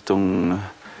runterzubringen Richtung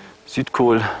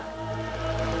Südkohl.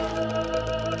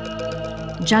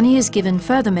 Johnny is given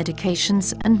further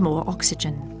medications and more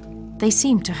oxygen. They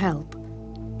seem to help.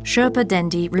 Sherpa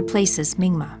Dendi replaces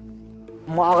Mingma.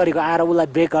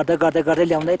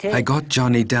 I got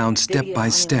Johnny down step by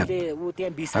step.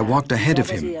 I walked ahead of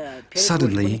him.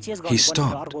 Suddenly, he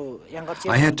stopped.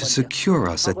 I had to secure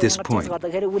us at this point.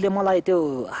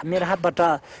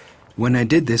 When I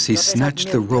did this, he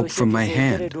snatched the rope from my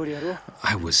hand.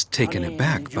 I was taken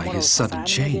aback by his sudden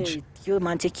change.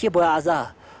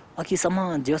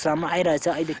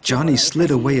 Johnny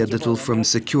slid away a little from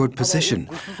secured position.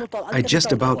 I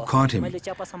just about caught him.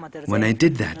 When I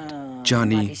did that,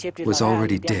 Johnny was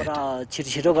already dead. I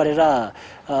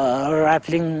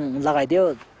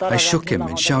shook him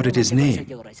and shouted his name.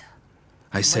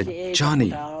 I said,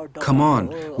 "Johnny, come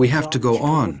on, we have to go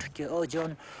on."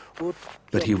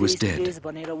 But he was dead.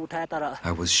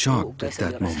 I was shocked at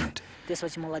that moment.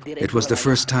 It was the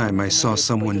first time I saw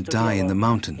someone die in the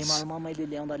mountains.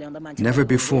 Never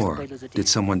before did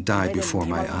someone die before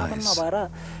my eyes.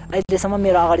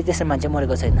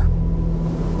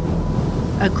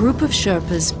 A group of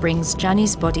Sherpas brings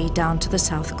Johnny's body down to the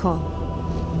South Col.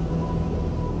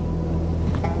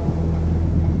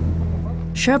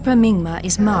 Sherpa Mingma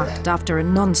is marked after a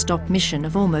non-stop mission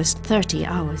of almost 30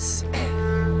 hours.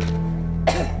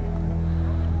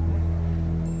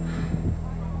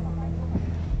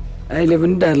 I'm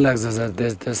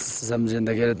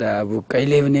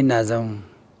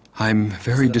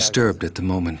very disturbed at the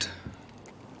moment.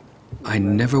 I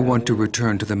never want to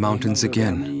return to the mountains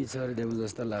again.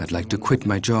 I'd like to quit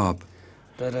my job.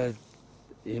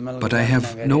 But I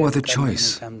have no other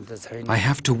choice. I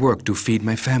have to work to feed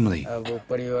my family.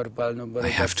 I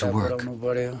have to work.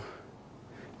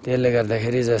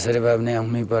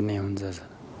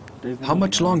 How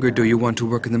much longer do you want to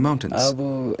work in the mountains?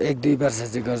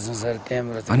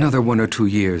 Another 1 or 2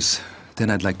 years, then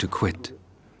I'd like to quit.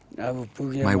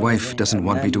 My wife doesn't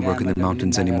want me to work in the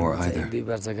mountains anymore either.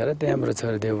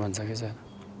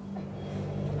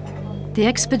 The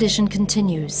expedition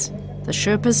continues. The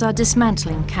Sherpas are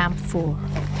dismantling Camp 4.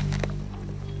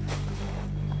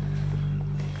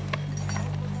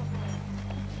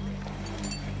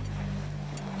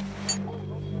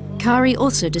 Kari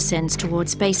also descends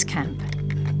towards base camp.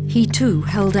 He too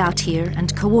held out here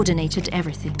and coordinated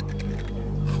everything.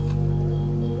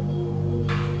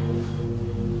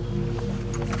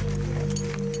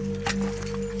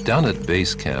 Down at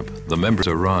base camp, the members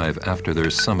arrive after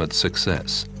their summit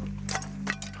success.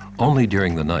 Only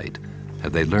during the night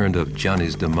have they learned of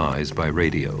Johnny's demise by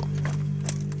radio.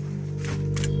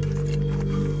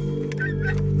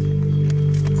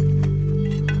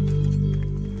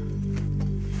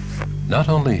 Not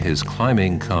only his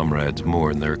climbing comrades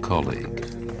mourn their colleague,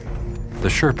 the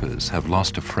Sherpas have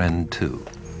lost a friend too.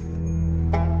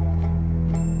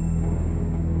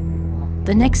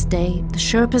 The next day, the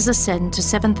Sherpas ascend to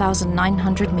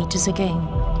 7,900 meters again.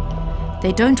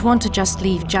 They don't want to just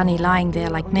leave Johnny lying there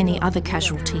like many other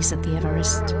casualties at the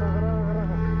Everest.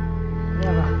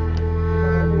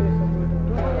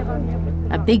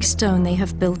 A big stone they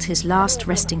have built his last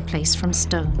resting place from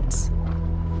stones.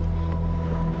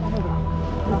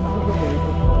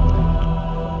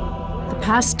 The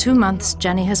past 2 months,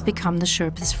 Johnny has become the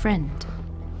Sherpa's friend.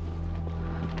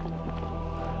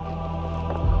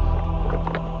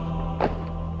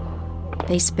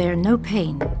 They spare no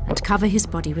pain and cover his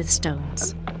body with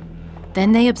stones.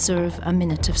 Then they observe a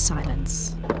minute of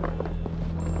silence.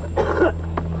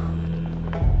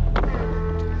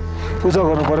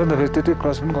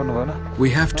 We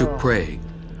have to pray.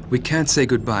 We can't say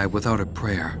goodbye without a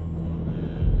prayer.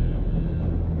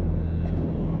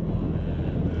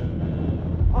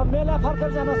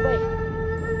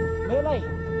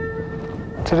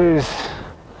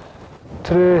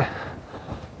 Today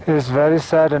is very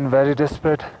sad and very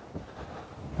desperate.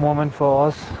 moment for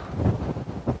us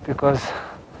because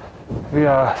we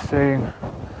are saying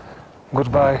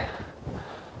goodbye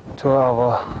to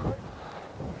our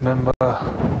member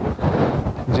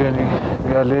Jenny.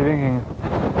 We are leaving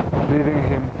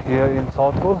him here in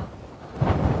South Pole.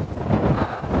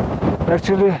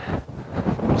 Actually,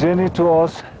 Jenny to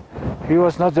us, he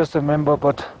was not just a member,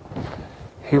 but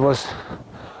he was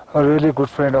a really good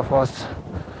friend of us.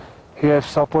 He has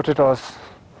supported us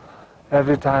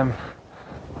every time.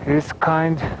 His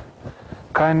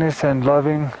kindness and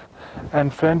loving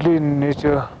and friendly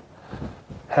nature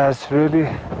has really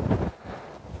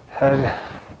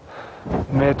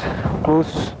made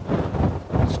close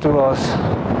to us,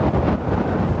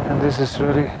 and this is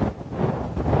really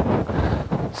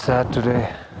sad today.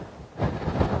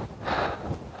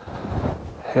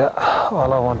 Yeah,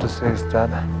 all I want to say is that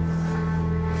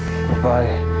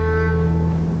goodbye.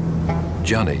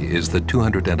 Johnny is the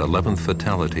 211th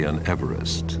fatality on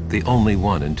Everest, the only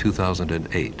one in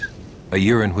 2008, a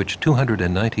year in which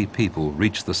 290 people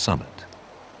reached the summit.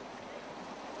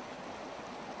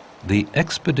 The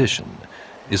expedition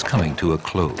is coming to a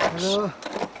close. Hello.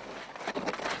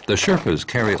 The Sherpas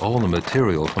carry all the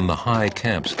material from the high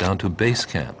camps down to base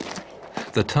camp.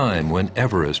 The time when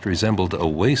Everest resembled a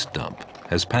waste dump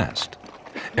has passed.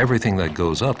 Everything that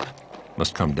goes up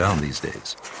must come down these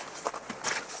days.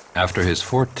 After his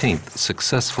 14th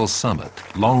successful summit,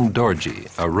 Long Dorji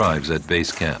arrives at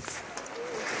base camp.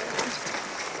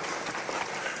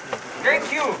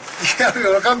 Thank you.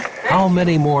 You're welcome. How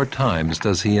many more times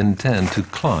does he intend to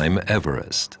climb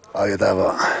Everest? I've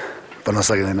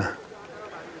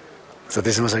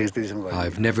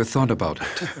never thought about it.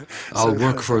 I'll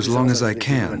work for as long as I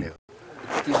can.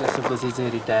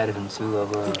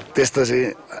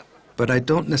 But I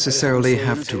don't necessarily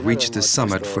have to reach the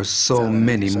summit for so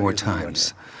many more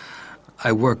times.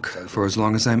 I work for as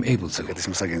long as I'm able to.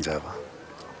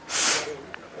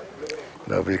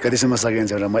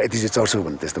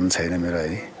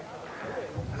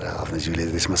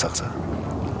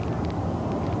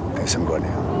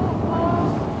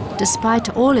 Despite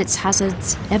all its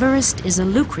hazards, Everest is a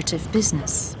lucrative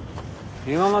business.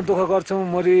 हिमालमा दुःख गर्छौं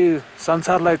मरि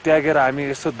संसारलाई त्यागेर हामी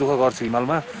यस्तो दुःख गर्छौं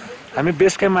हिमालमा हामी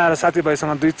base क्याम्पमा आएर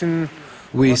साथीभाइसँग दुई तीन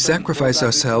We sacrifice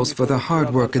ourselves for the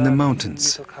hard work in the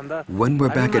mountains. When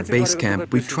we're back at base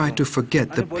camp, we try to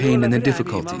forget the pain and the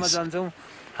difficulties.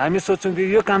 हामी सोच्छौं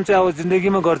कि यो काम चाहिँ अब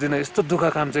जिन्दगीमा गर्दिन यस्तो दुःख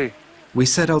काम चाहिँ We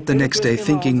set out the next day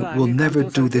thinking we'll never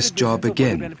do this job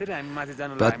again.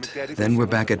 But then we're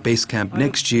back at base camp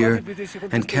next year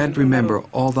and can't remember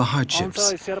all the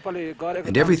hardships.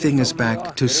 And everything is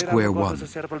back to square one.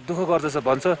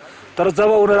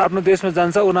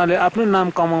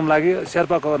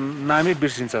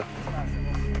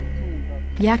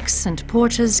 Yaks and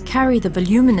porters carry the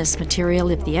voluminous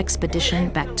material of the expedition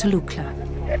back to Lungta.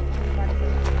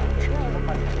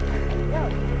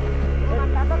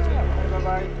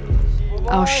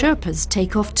 Our Sherpas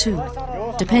take off too,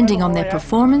 depending on their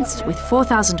performance, with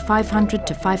 $4,500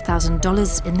 to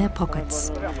 $5,000 in their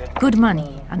pockets. Good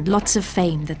money and lots of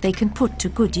fame that they can put to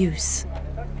good use.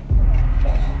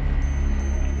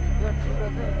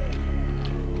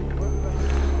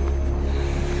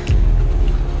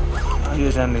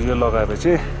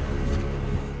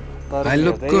 I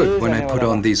look good when I put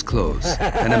on these clothes,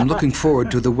 and I'm looking forward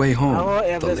to the way home.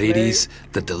 The ladies,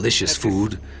 the delicious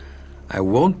food. I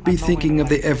won't be thinking of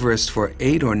the Everest for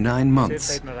 8 or 9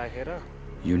 months.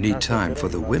 You need time for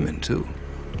the women too.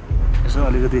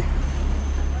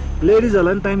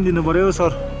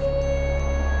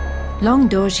 Long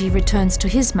Dorji returns to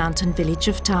his mountain village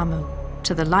of Tamu,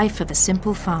 to the life of a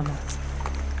simple farmer.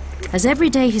 As every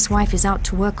day his wife is out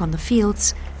to work on the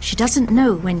fields, she doesn't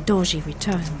know when Dorji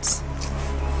returns.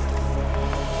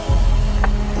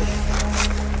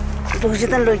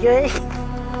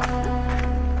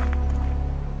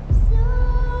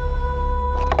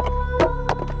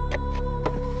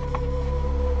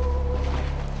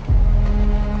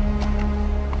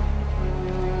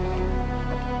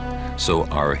 So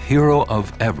our hero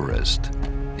of Everest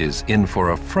is in for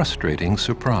a frustrating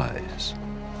surprise.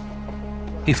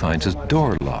 He finds his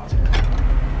door locked.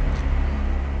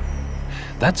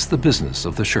 That's the business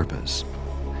of the Sherpas.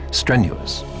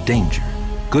 Strenuous, danger,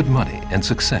 good money, and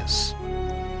success,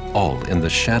 all in the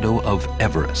shadow of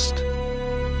Everest.